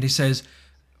 And he says,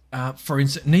 for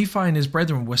instance, Nephi and his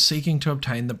brethren were seeking to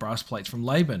obtain the brass plates from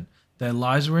Laban. Their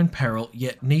lives were in peril,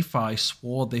 yet Nephi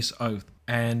swore this oath.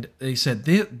 And he said,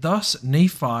 thus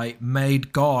Nephi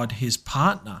made God his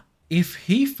partner. If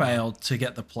he failed to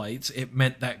get the plates, it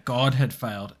meant that God had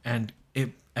failed, and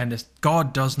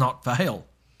God does not fail.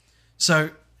 So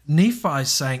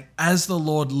Nephi's saying, as the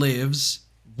Lord lives,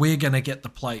 we're going to get the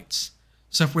plates.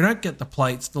 So if we don't get the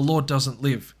plates, the Lord doesn't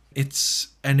live. It's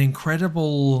an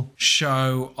incredible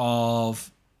show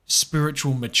of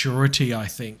spiritual maturity, I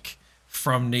think,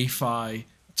 from Nephi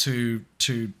to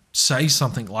say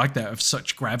something like that of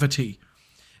such gravity.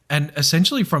 And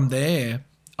essentially from there,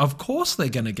 of course they're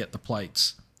going to get the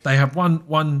plates. They have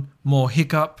one more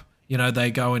hiccup.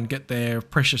 They go and get their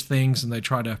precious things and they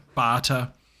try to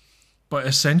barter. But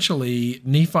essentially,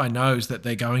 Nephi knows that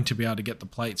they're going to be able to get the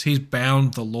plates. He's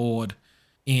bound the Lord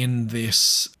in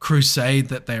this crusade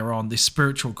that they're on, this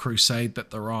spiritual crusade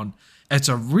that they're on. It's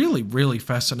a really, really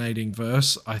fascinating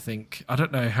verse, I think. I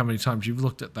don't know how many times you've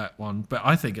looked at that one, but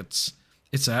I think it's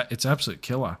absolute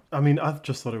killer. I mean, I've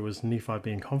just thought it was Nephi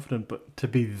being confident, but to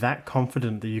be that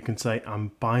confident that you can say,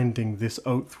 I'm binding this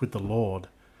oath with the Lord.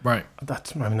 Right.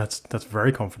 That's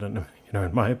very confident,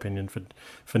 in my opinion,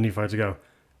 for Nephi to go,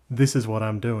 this is what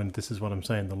I'm doing, this is what I'm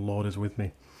saying, the Lord is with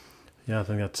me. Yeah, I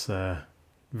think that's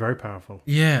very powerful.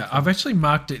 Yeah, I've actually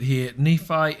marked it here,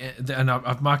 Nephi, and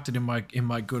I've marked it in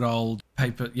my good old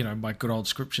paper, my good old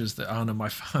scriptures that aren't on my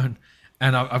phone,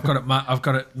 and I've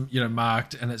got it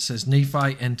marked, and it says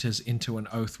Nephi enters into an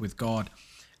oath with God,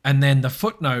 and then the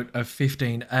footnote of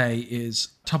 15a is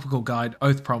topical guide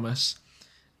oath promise,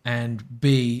 and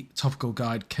B topical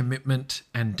guide commitment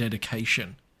and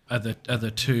dedication are the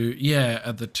two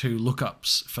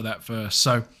lookups for that verse.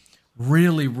 So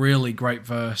really, really great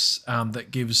verse that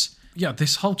gives,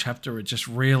 this whole chapter, it just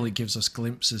really gives us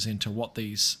glimpses into what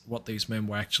these men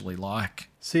were actually like.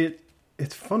 See,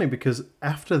 it's funny because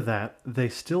after that, they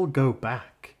still go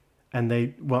back. And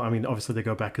obviously they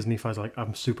go back because Nephi's like,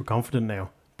 I'm super confident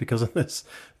now because of this.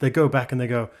 They go back and they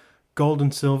go, gold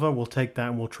and silver, we'll take that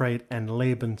and we'll trade. And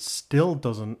Laban still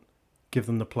doesn't give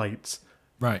them the plates.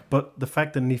 Right. But the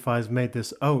fact that Nephi's made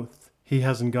this oath, he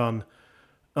hasn't gone,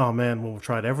 oh man, well, we've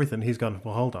tried everything. He's gone,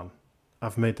 well, hold on.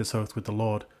 I've made this oath with the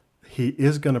Lord. He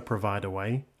is going to provide a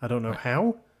way. I don't know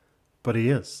how, but he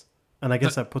is. And I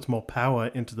guess that puts more power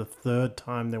into the third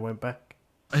time they went back.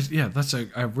 Yeah, that's a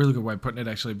really good way of putting it,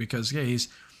 actually, because, he's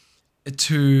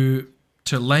to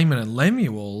Laman and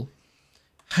Lemuel,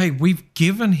 hey, we've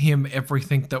given him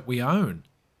everything that we own.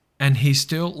 And he's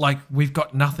still, we've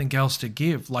got nothing else to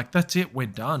give. That's it, we're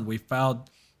done. We've failed.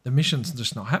 The mission's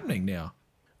just not happening now.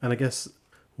 And I guess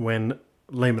when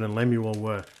Laman and Lemuel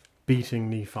were beating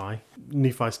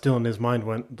Nephi still in his mind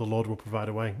went, the Lord will provide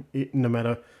a way. No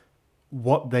matter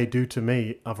what they do to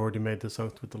me, I've already made this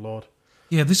oath with the Lord.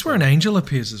 Yeah, this is where an angel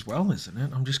appears as well, isn't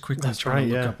it? I'm just quickly trying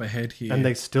to look up ahead here. And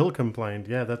they still complained.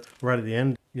 Yeah, that's right at the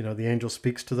end. The angel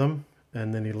speaks to them,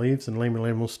 and then he leaves, and Laman and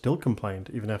Lemuel still complained,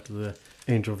 even after the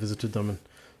angel visited them and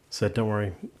said, don't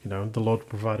worry, the Lord will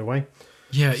provide a way.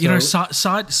 Yeah, slight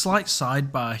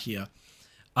sidebar here.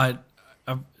 I've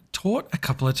taught a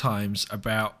couple of times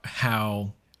about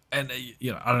how, and I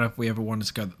don't know if we ever wanted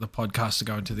to go the podcast to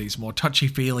go into these more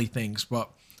touchy-feely things, but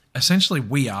essentially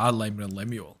we are Laman and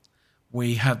Lemuel.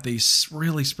 We have these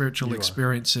really spiritual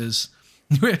experiences.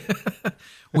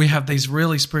 We have these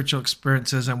really spiritual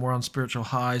experiences and we're on spiritual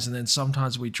highs, and then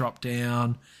sometimes we drop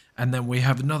down and then we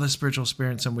have another spiritual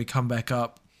experience and we come back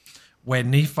up. where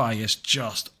Nephi is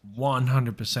just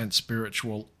 100%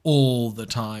 spiritual all the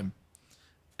time.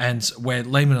 And where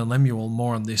Laman and Lemuel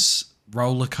more on this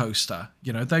roller coaster,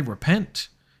 they repent.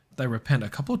 They repent a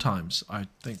couple of times, I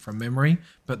think, from memory,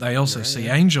 but they also see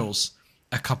angels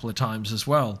a couple of times as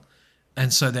well.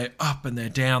 And so they're up and they're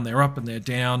down, they're up and they're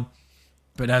down.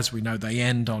 But as we know, they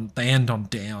end on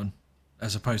down,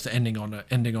 as opposed to ending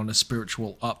on a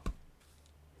spiritual up.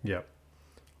 Yep.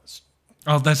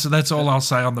 Oh, that's all I'll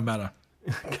say on the matter.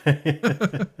 Okay.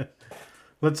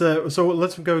 Let's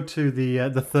go to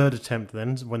the third attempt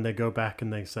then, when they go back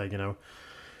and they say,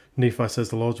 Nephi says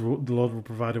the Lord will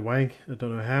provide a way. I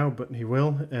don't know how, but he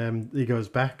will. He goes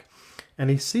back and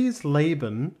he sees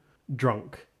Laban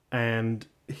drunk, and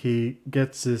he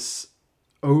gets this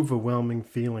overwhelming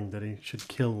feeling that he should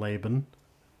kill Laban.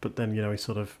 But then, he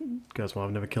sort of goes, well,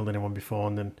 I've never killed anyone before.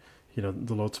 And then,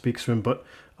 the Lord speaks to him. But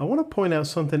I want to point out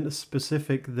something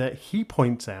specific that he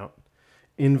points out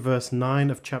in verse 9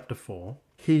 of chapter 4.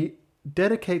 He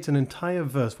dedicates an entire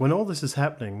verse, when all this is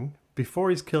happening, before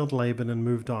he's killed Laban and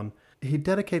moved on, he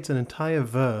dedicates an entire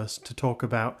verse to talk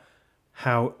about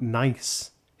how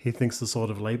nice he thinks the sword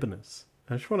of Laban is.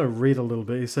 I just want to read a little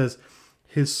bit. He says,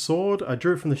 his sword I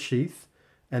drew from the sheath,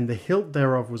 and the hilt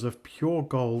thereof was of pure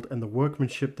gold, and the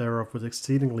workmanship thereof was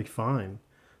exceedingly fine.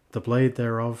 The blade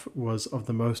thereof was of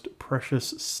the most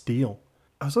precious steel.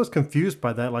 I was always confused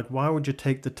by that. Like, why would you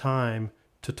take the time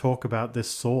to talk about this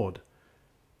sword?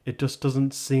 It just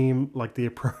doesn't seem like the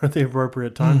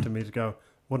appropriate time to me to go,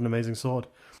 what an amazing sword.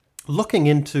 Looking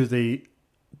into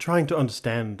trying to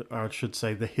understand, or I should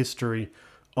say, the history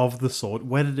of the sword.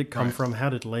 Where did it come from? How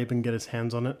did Laban get his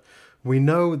hands on it? We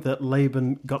know that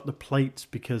Laban got the plates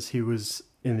because he was,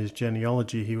 in his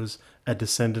genealogy, he was a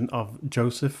descendant of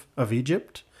Joseph of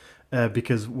Egypt.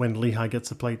 Because when Lehi gets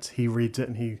the plates, he reads it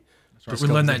and he discovers we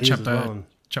learned that in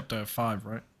chapter 5,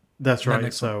 right? That's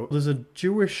right. So there's a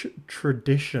Jewish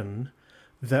tradition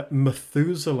that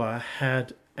Methuselah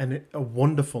had a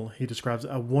wonderful, he describes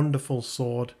it, a wonderful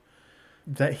sword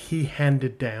that he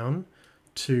handed down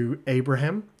to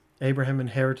Abraham. Abraham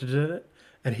inherited it,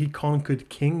 and he conquered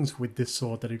kings with this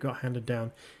sword that he got handed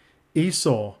down.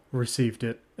 Esau received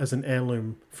it as an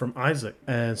heirloom from Isaac,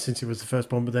 and since he was the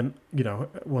firstborn, but then,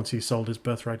 once he sold his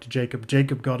birthright to Jacob,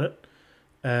 Jacob got it.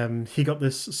 He got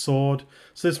this sword.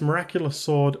 So this miraculous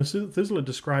sword, Methuselah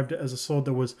described it as a sword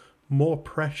that was more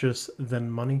precious than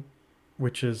money,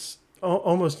 which is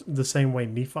almost the same way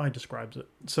Nephi describes it.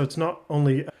 So it's not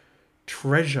only a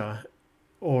treasure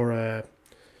or a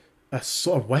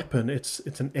sort of weapon, it's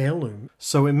an heirloom.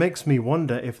 So it makes me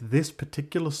wonder if this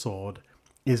particular sword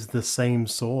is the same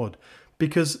sword,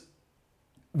 because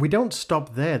we don't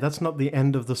stop there. That's not the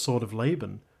end of the sword of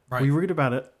Laban. Right. We read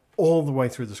about it all the way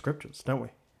through the scriptures, don't we?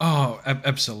 Oh,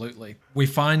 absolutely. We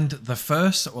find the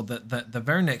first, or the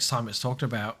very next time it's talked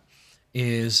about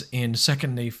is in 2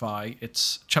 Nephi.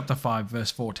 It's chapter 5,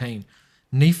 verse 14.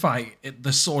 Nephi,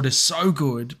 the sword is so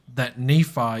good that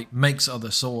Nephi makes other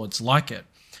swords like it.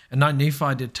 And now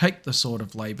Nephi did take the sword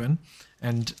of Laban,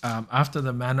 and after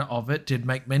the manner of it did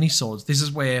make many swords. This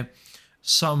is where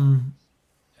some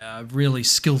really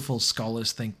skillful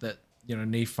scholars think that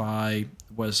Nephi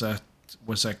was a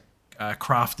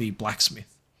crafty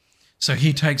blacksmith. So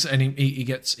he takes and he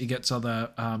gets other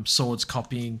swords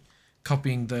copying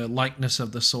the likeness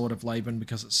of the sword of Laban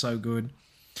because it's so good.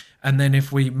 And then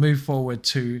if we move forward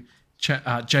to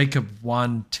Jacob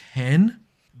 1:10,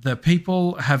 the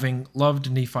people having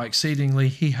loved Nephi exceedingly,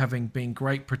 he having been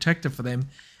great protector for them,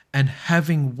 and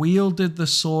having wielded the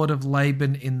sword of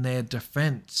Laban in their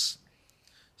defense.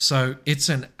 So it's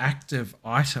an active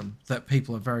item that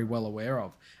people are very well aware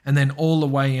of. And then all the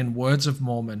way in Words of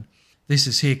Mormon, this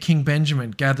is here, King Benjamin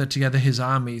gathered together his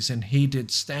armies, and he did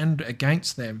stand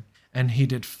against them, and he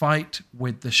did fight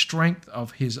with the strength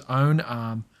of his own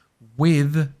arm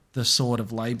with the sword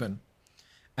of Laban.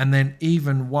 And then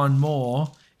even one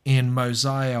more in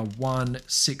Mosiah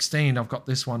 1:16, I've got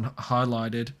this one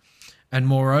highlighted. And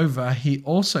moreover, he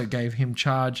also gave him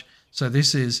charge. So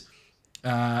this is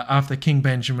after King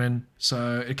Benjamin.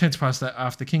 So it came to pass that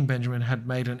after King Benjamin had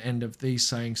made an end of these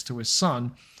sayings to his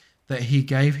son, that he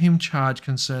gave him charge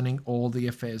concerning all the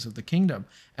affairs of the kingdom.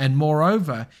 And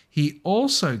moreover, he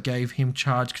also gave him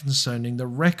charge concerning the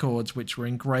records which were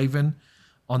engraven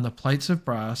on the plates of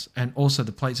brass, and also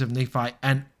the plates of Nephi,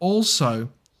 and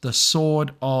also the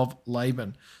sword of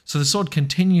Laban. So the sword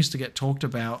continues to get talked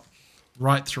about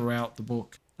right throughout the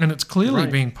book. And it's clearly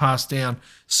being passed down.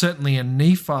 Certainly in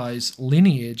Nephi's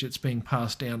lineage, it's being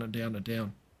passed down and down and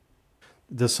down.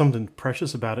 There's something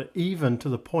precious about it, even to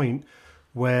the point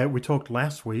where we talked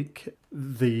last week,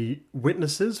 the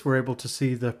witnesses were able to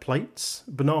see the plates,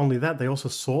 but not only that, they also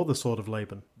saw the sword of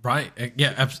Laban. Right.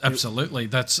 Yeah, absolutely.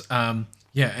 That's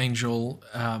Angel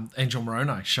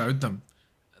Moroni showed them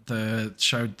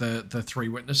the three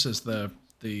witnesses the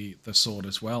sword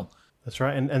as well. That's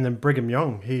right. And then Brigham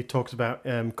Young, he talks about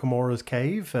Comora's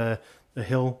cave, the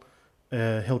hill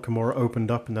Cumorah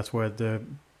opened up, and that's where the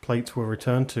plates were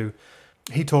returned to.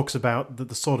 He talks about that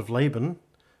the sword of Laban,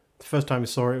 the first time he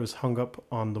saw it, it was hung up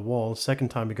on the wall. Second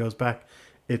time he goes back,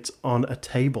 it's on a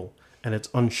table and it's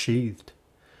unsheathed.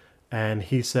 And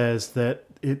he says that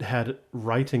it had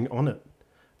writing on it.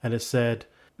 And it said,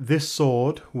 "This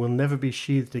sword will never be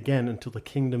sheathed again until the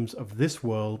kingdoms of this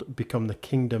world become the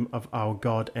kingdom of our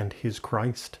God and his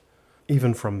Christ."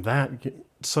 Even from that,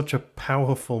 such a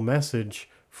powerful message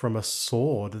from a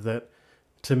sword that,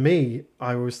 to me,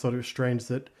 I always thought it was strange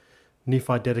that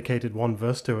Nephi dedicated one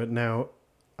verse to it. Now,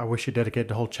 I wish he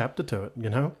dedicated a whole chapter to it, you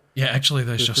know? Yeah, actually,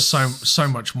 there's just so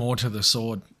much more to the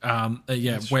sword.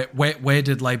 Where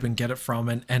did Laban get it from,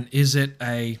 and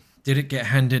did it get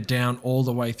handed down all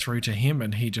the way through to him,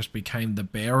 and he just became the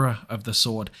bearer of the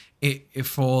sword?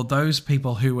 For those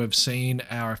people who have seen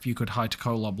our If You Could Hide to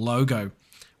Kolob logo,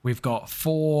 we've got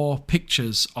 4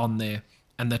 pictures on there,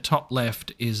 and the top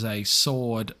left is a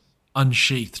sword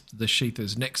unsheathed. The sheath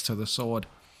is next to the sword.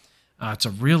 It's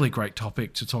a really great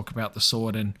topic to talk about the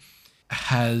sword, and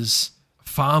has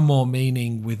far more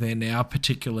meaning within our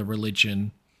particular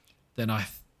religion than I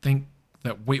think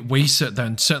that we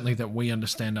certainly that we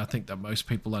understand. I think that most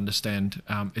people understand.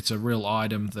 It's a real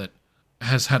item that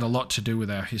has had a lot to do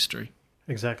with our history.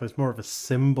 Exactly. It's more of a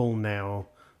symbol now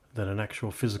than an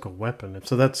actual physical weapon.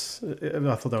 So I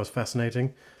thought that was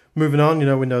fascinating. Moving on,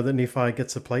 we know that Nephi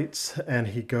gets the plates and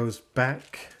he goes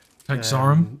back. Takes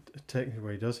Zoram.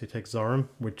 He does. He takes Zoram,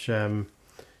 which,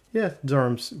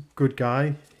 Zoram's a good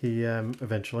guy. He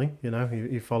eventually,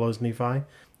 he follows Nephi.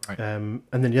 Right. And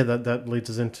then, that leads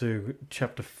us into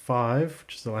chapter 5,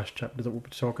 which is the last chapter that we'll be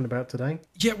talking about today.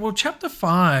 Yeah, well, chapter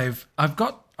 5, I've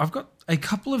got a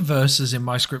couple of verses in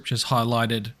my scriptures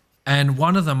highlighted, and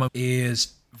one of them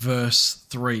is verse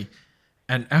 3.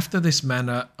 "And after this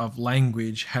manner of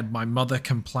language had my mother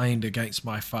complained against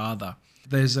my father."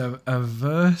 There's a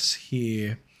verse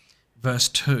here, verse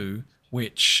 2,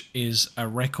 which is a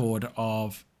record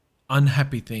of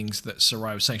unhappy things that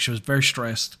Sarai was saying. She was very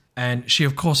stressed, and she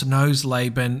of course knows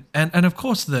Laban, and of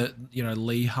course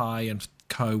Lehi and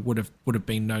co would have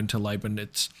been known to Laban.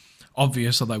 It's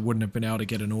obvious, or they wouldn't have been able to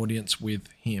get an audience with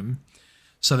him.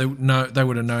 So they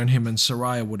would have known him, and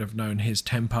Sarai would have known his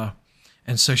temper,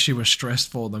 and so she was stressed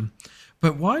for them.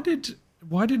 But why did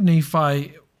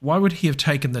Nephi? Why would he have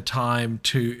taken the time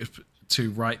to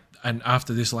write, "And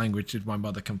after this language did my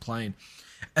mother complain"?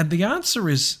 And the answer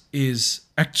is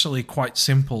actually quite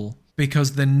simple,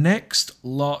 because the next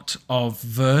lot of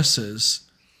verses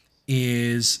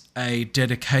is a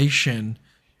dedication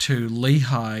to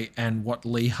Lehi and what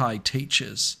Lehi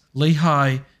teaches.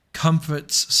 Lehi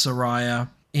comforts Sariah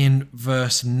in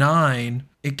verse 9.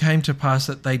 "It came to pass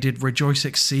that they did rejoice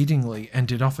exceedingly, and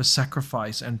did offer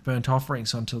sacrifice and burnt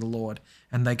offerings unto the Lord,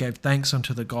 and they gave thanks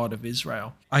unto the God of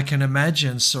Israel." I can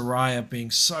imagine Sariah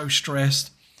being so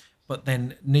stressed, but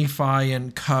then Nephi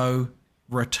and co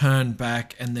return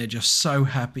back, and they're just so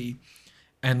happy.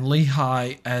 And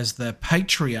Lehi, as the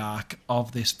patriarch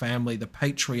of this family, the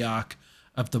patriarch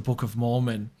of the Book of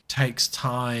Mormon, takes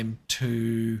time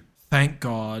to thank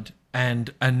God.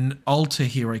 And an altar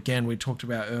here, again, we talked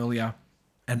about earlier,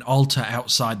 an altar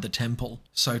outside the temple.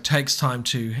 So takes time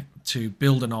to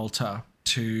build an altar,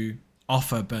 to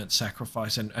offer burnt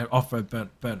sacrifice and offer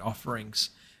burnt offerings,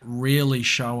 really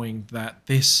showing that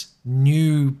this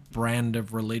new brand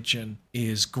of religion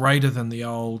is greater than the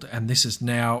old, and this is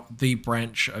now the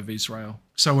branch of Israel.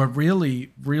 So a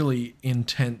really, really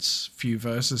intense few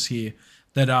verses here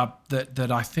that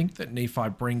I think that Nephi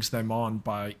brings them on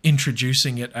by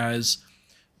introducing it as,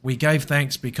 we gave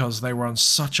thanks because they were on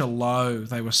such a low,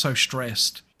 they were so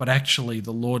stressed, but actually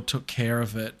the Lord took care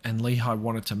of it, and Lehi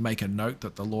wanted to make a note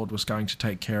that the Lord was going to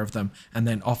take care of them, and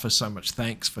then offer so much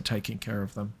thanks for taking care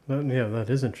of them. Yeah, that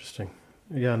is interesting.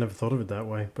 Yeah, I never thought of it that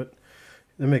way, but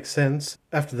that makes sense.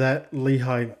 After that,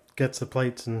 Lehi gets the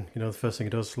plates, and the first thing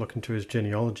he does is look into his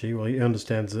genealogy. Well, he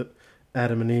understands that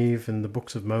Adam and Eve and the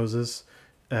books of Moses,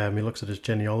 he looks at his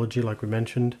genealogy, like we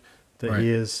mentioned, that he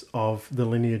is of the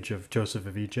lineage of Joseph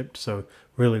of Egypt. So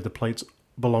really the plates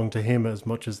belong to him as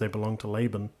much as they belong to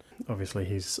Laban. Obviously,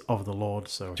 he's of the Lord.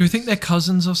 So do you think they're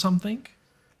cousins or something?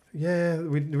 Yeah,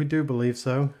 we do believe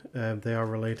so. They are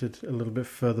related a little bit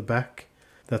further back.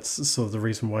 That's sort of the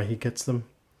reason why he gets them.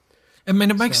 I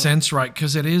mean, it makes sense, right?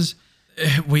 Because it is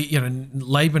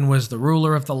Laban was the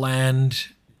ruler of the land,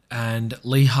 and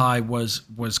Lehi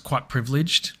was quite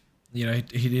privileged. He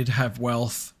did have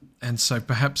wealth, and so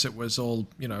perhaps it was all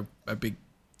a big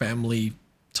family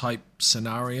type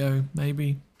scenario,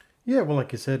 maybe. Yeah, well,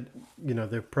 like you said,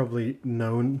 they're probably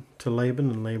known to Laban,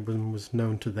 and Laban was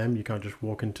known to them. You can't just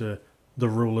walk into the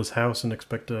ruler's house and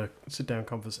expect a sit-down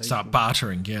conversation. Start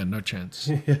bartering, yeah, no chance.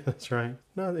 Yeah, that's right.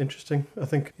 No, interesting. I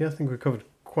think we covered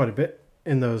quite a bit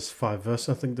in those 5 verses.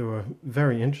 I think they were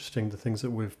very interesting, the things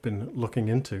that we've been looking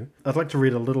into. I'd like to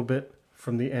read a little bit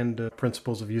from the end of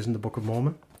Principles of Using the Book of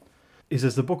Mormon. He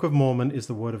says, "The Book of Mormon is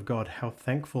the Word of God. How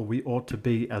thankful we ought to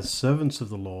be as servants of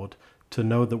the Lord to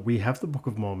know that we have the Book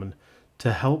of Mormon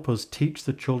to help us teach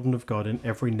the children of God in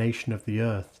every nation of the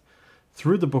earth.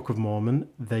 Through the Book of Mormon,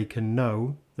 they can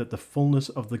know that the fullness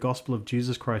of the gospel of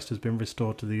Jesus Christ has been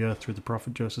restored to the earth through the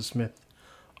prophet Joseph Smith.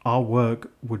 Our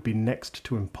work would be next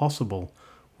to impossible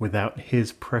without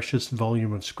his precious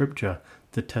volume of scripture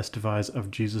that testifies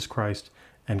of Jesus Christ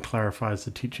and clarifies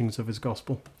the teachings of his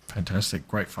gospel." Fantastic.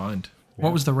 Great find. Yeah.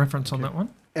 What was the reference on that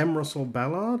one? M. Russell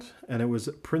Ballard, and it was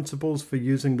Principles for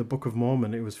Using the Book of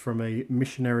Mormon. It was from a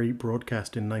missionary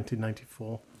broadcast in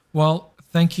 1994. Well,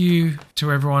 thank you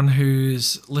to everyone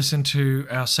who's listened to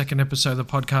our second episode of the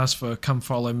podcast for Come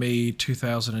Follow Me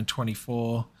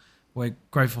 2024. We're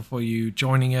grateful for you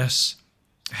joining us.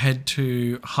 Head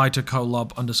to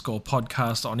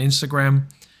 _podcast on Instagram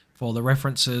for the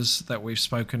references that we've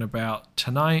spoken about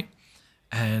tonight.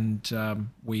 And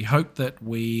we hope that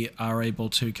we are able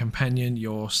to companion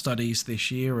your studies this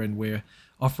year, and we're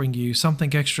offering you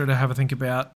something extra to have a think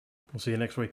about. We'll see you next week.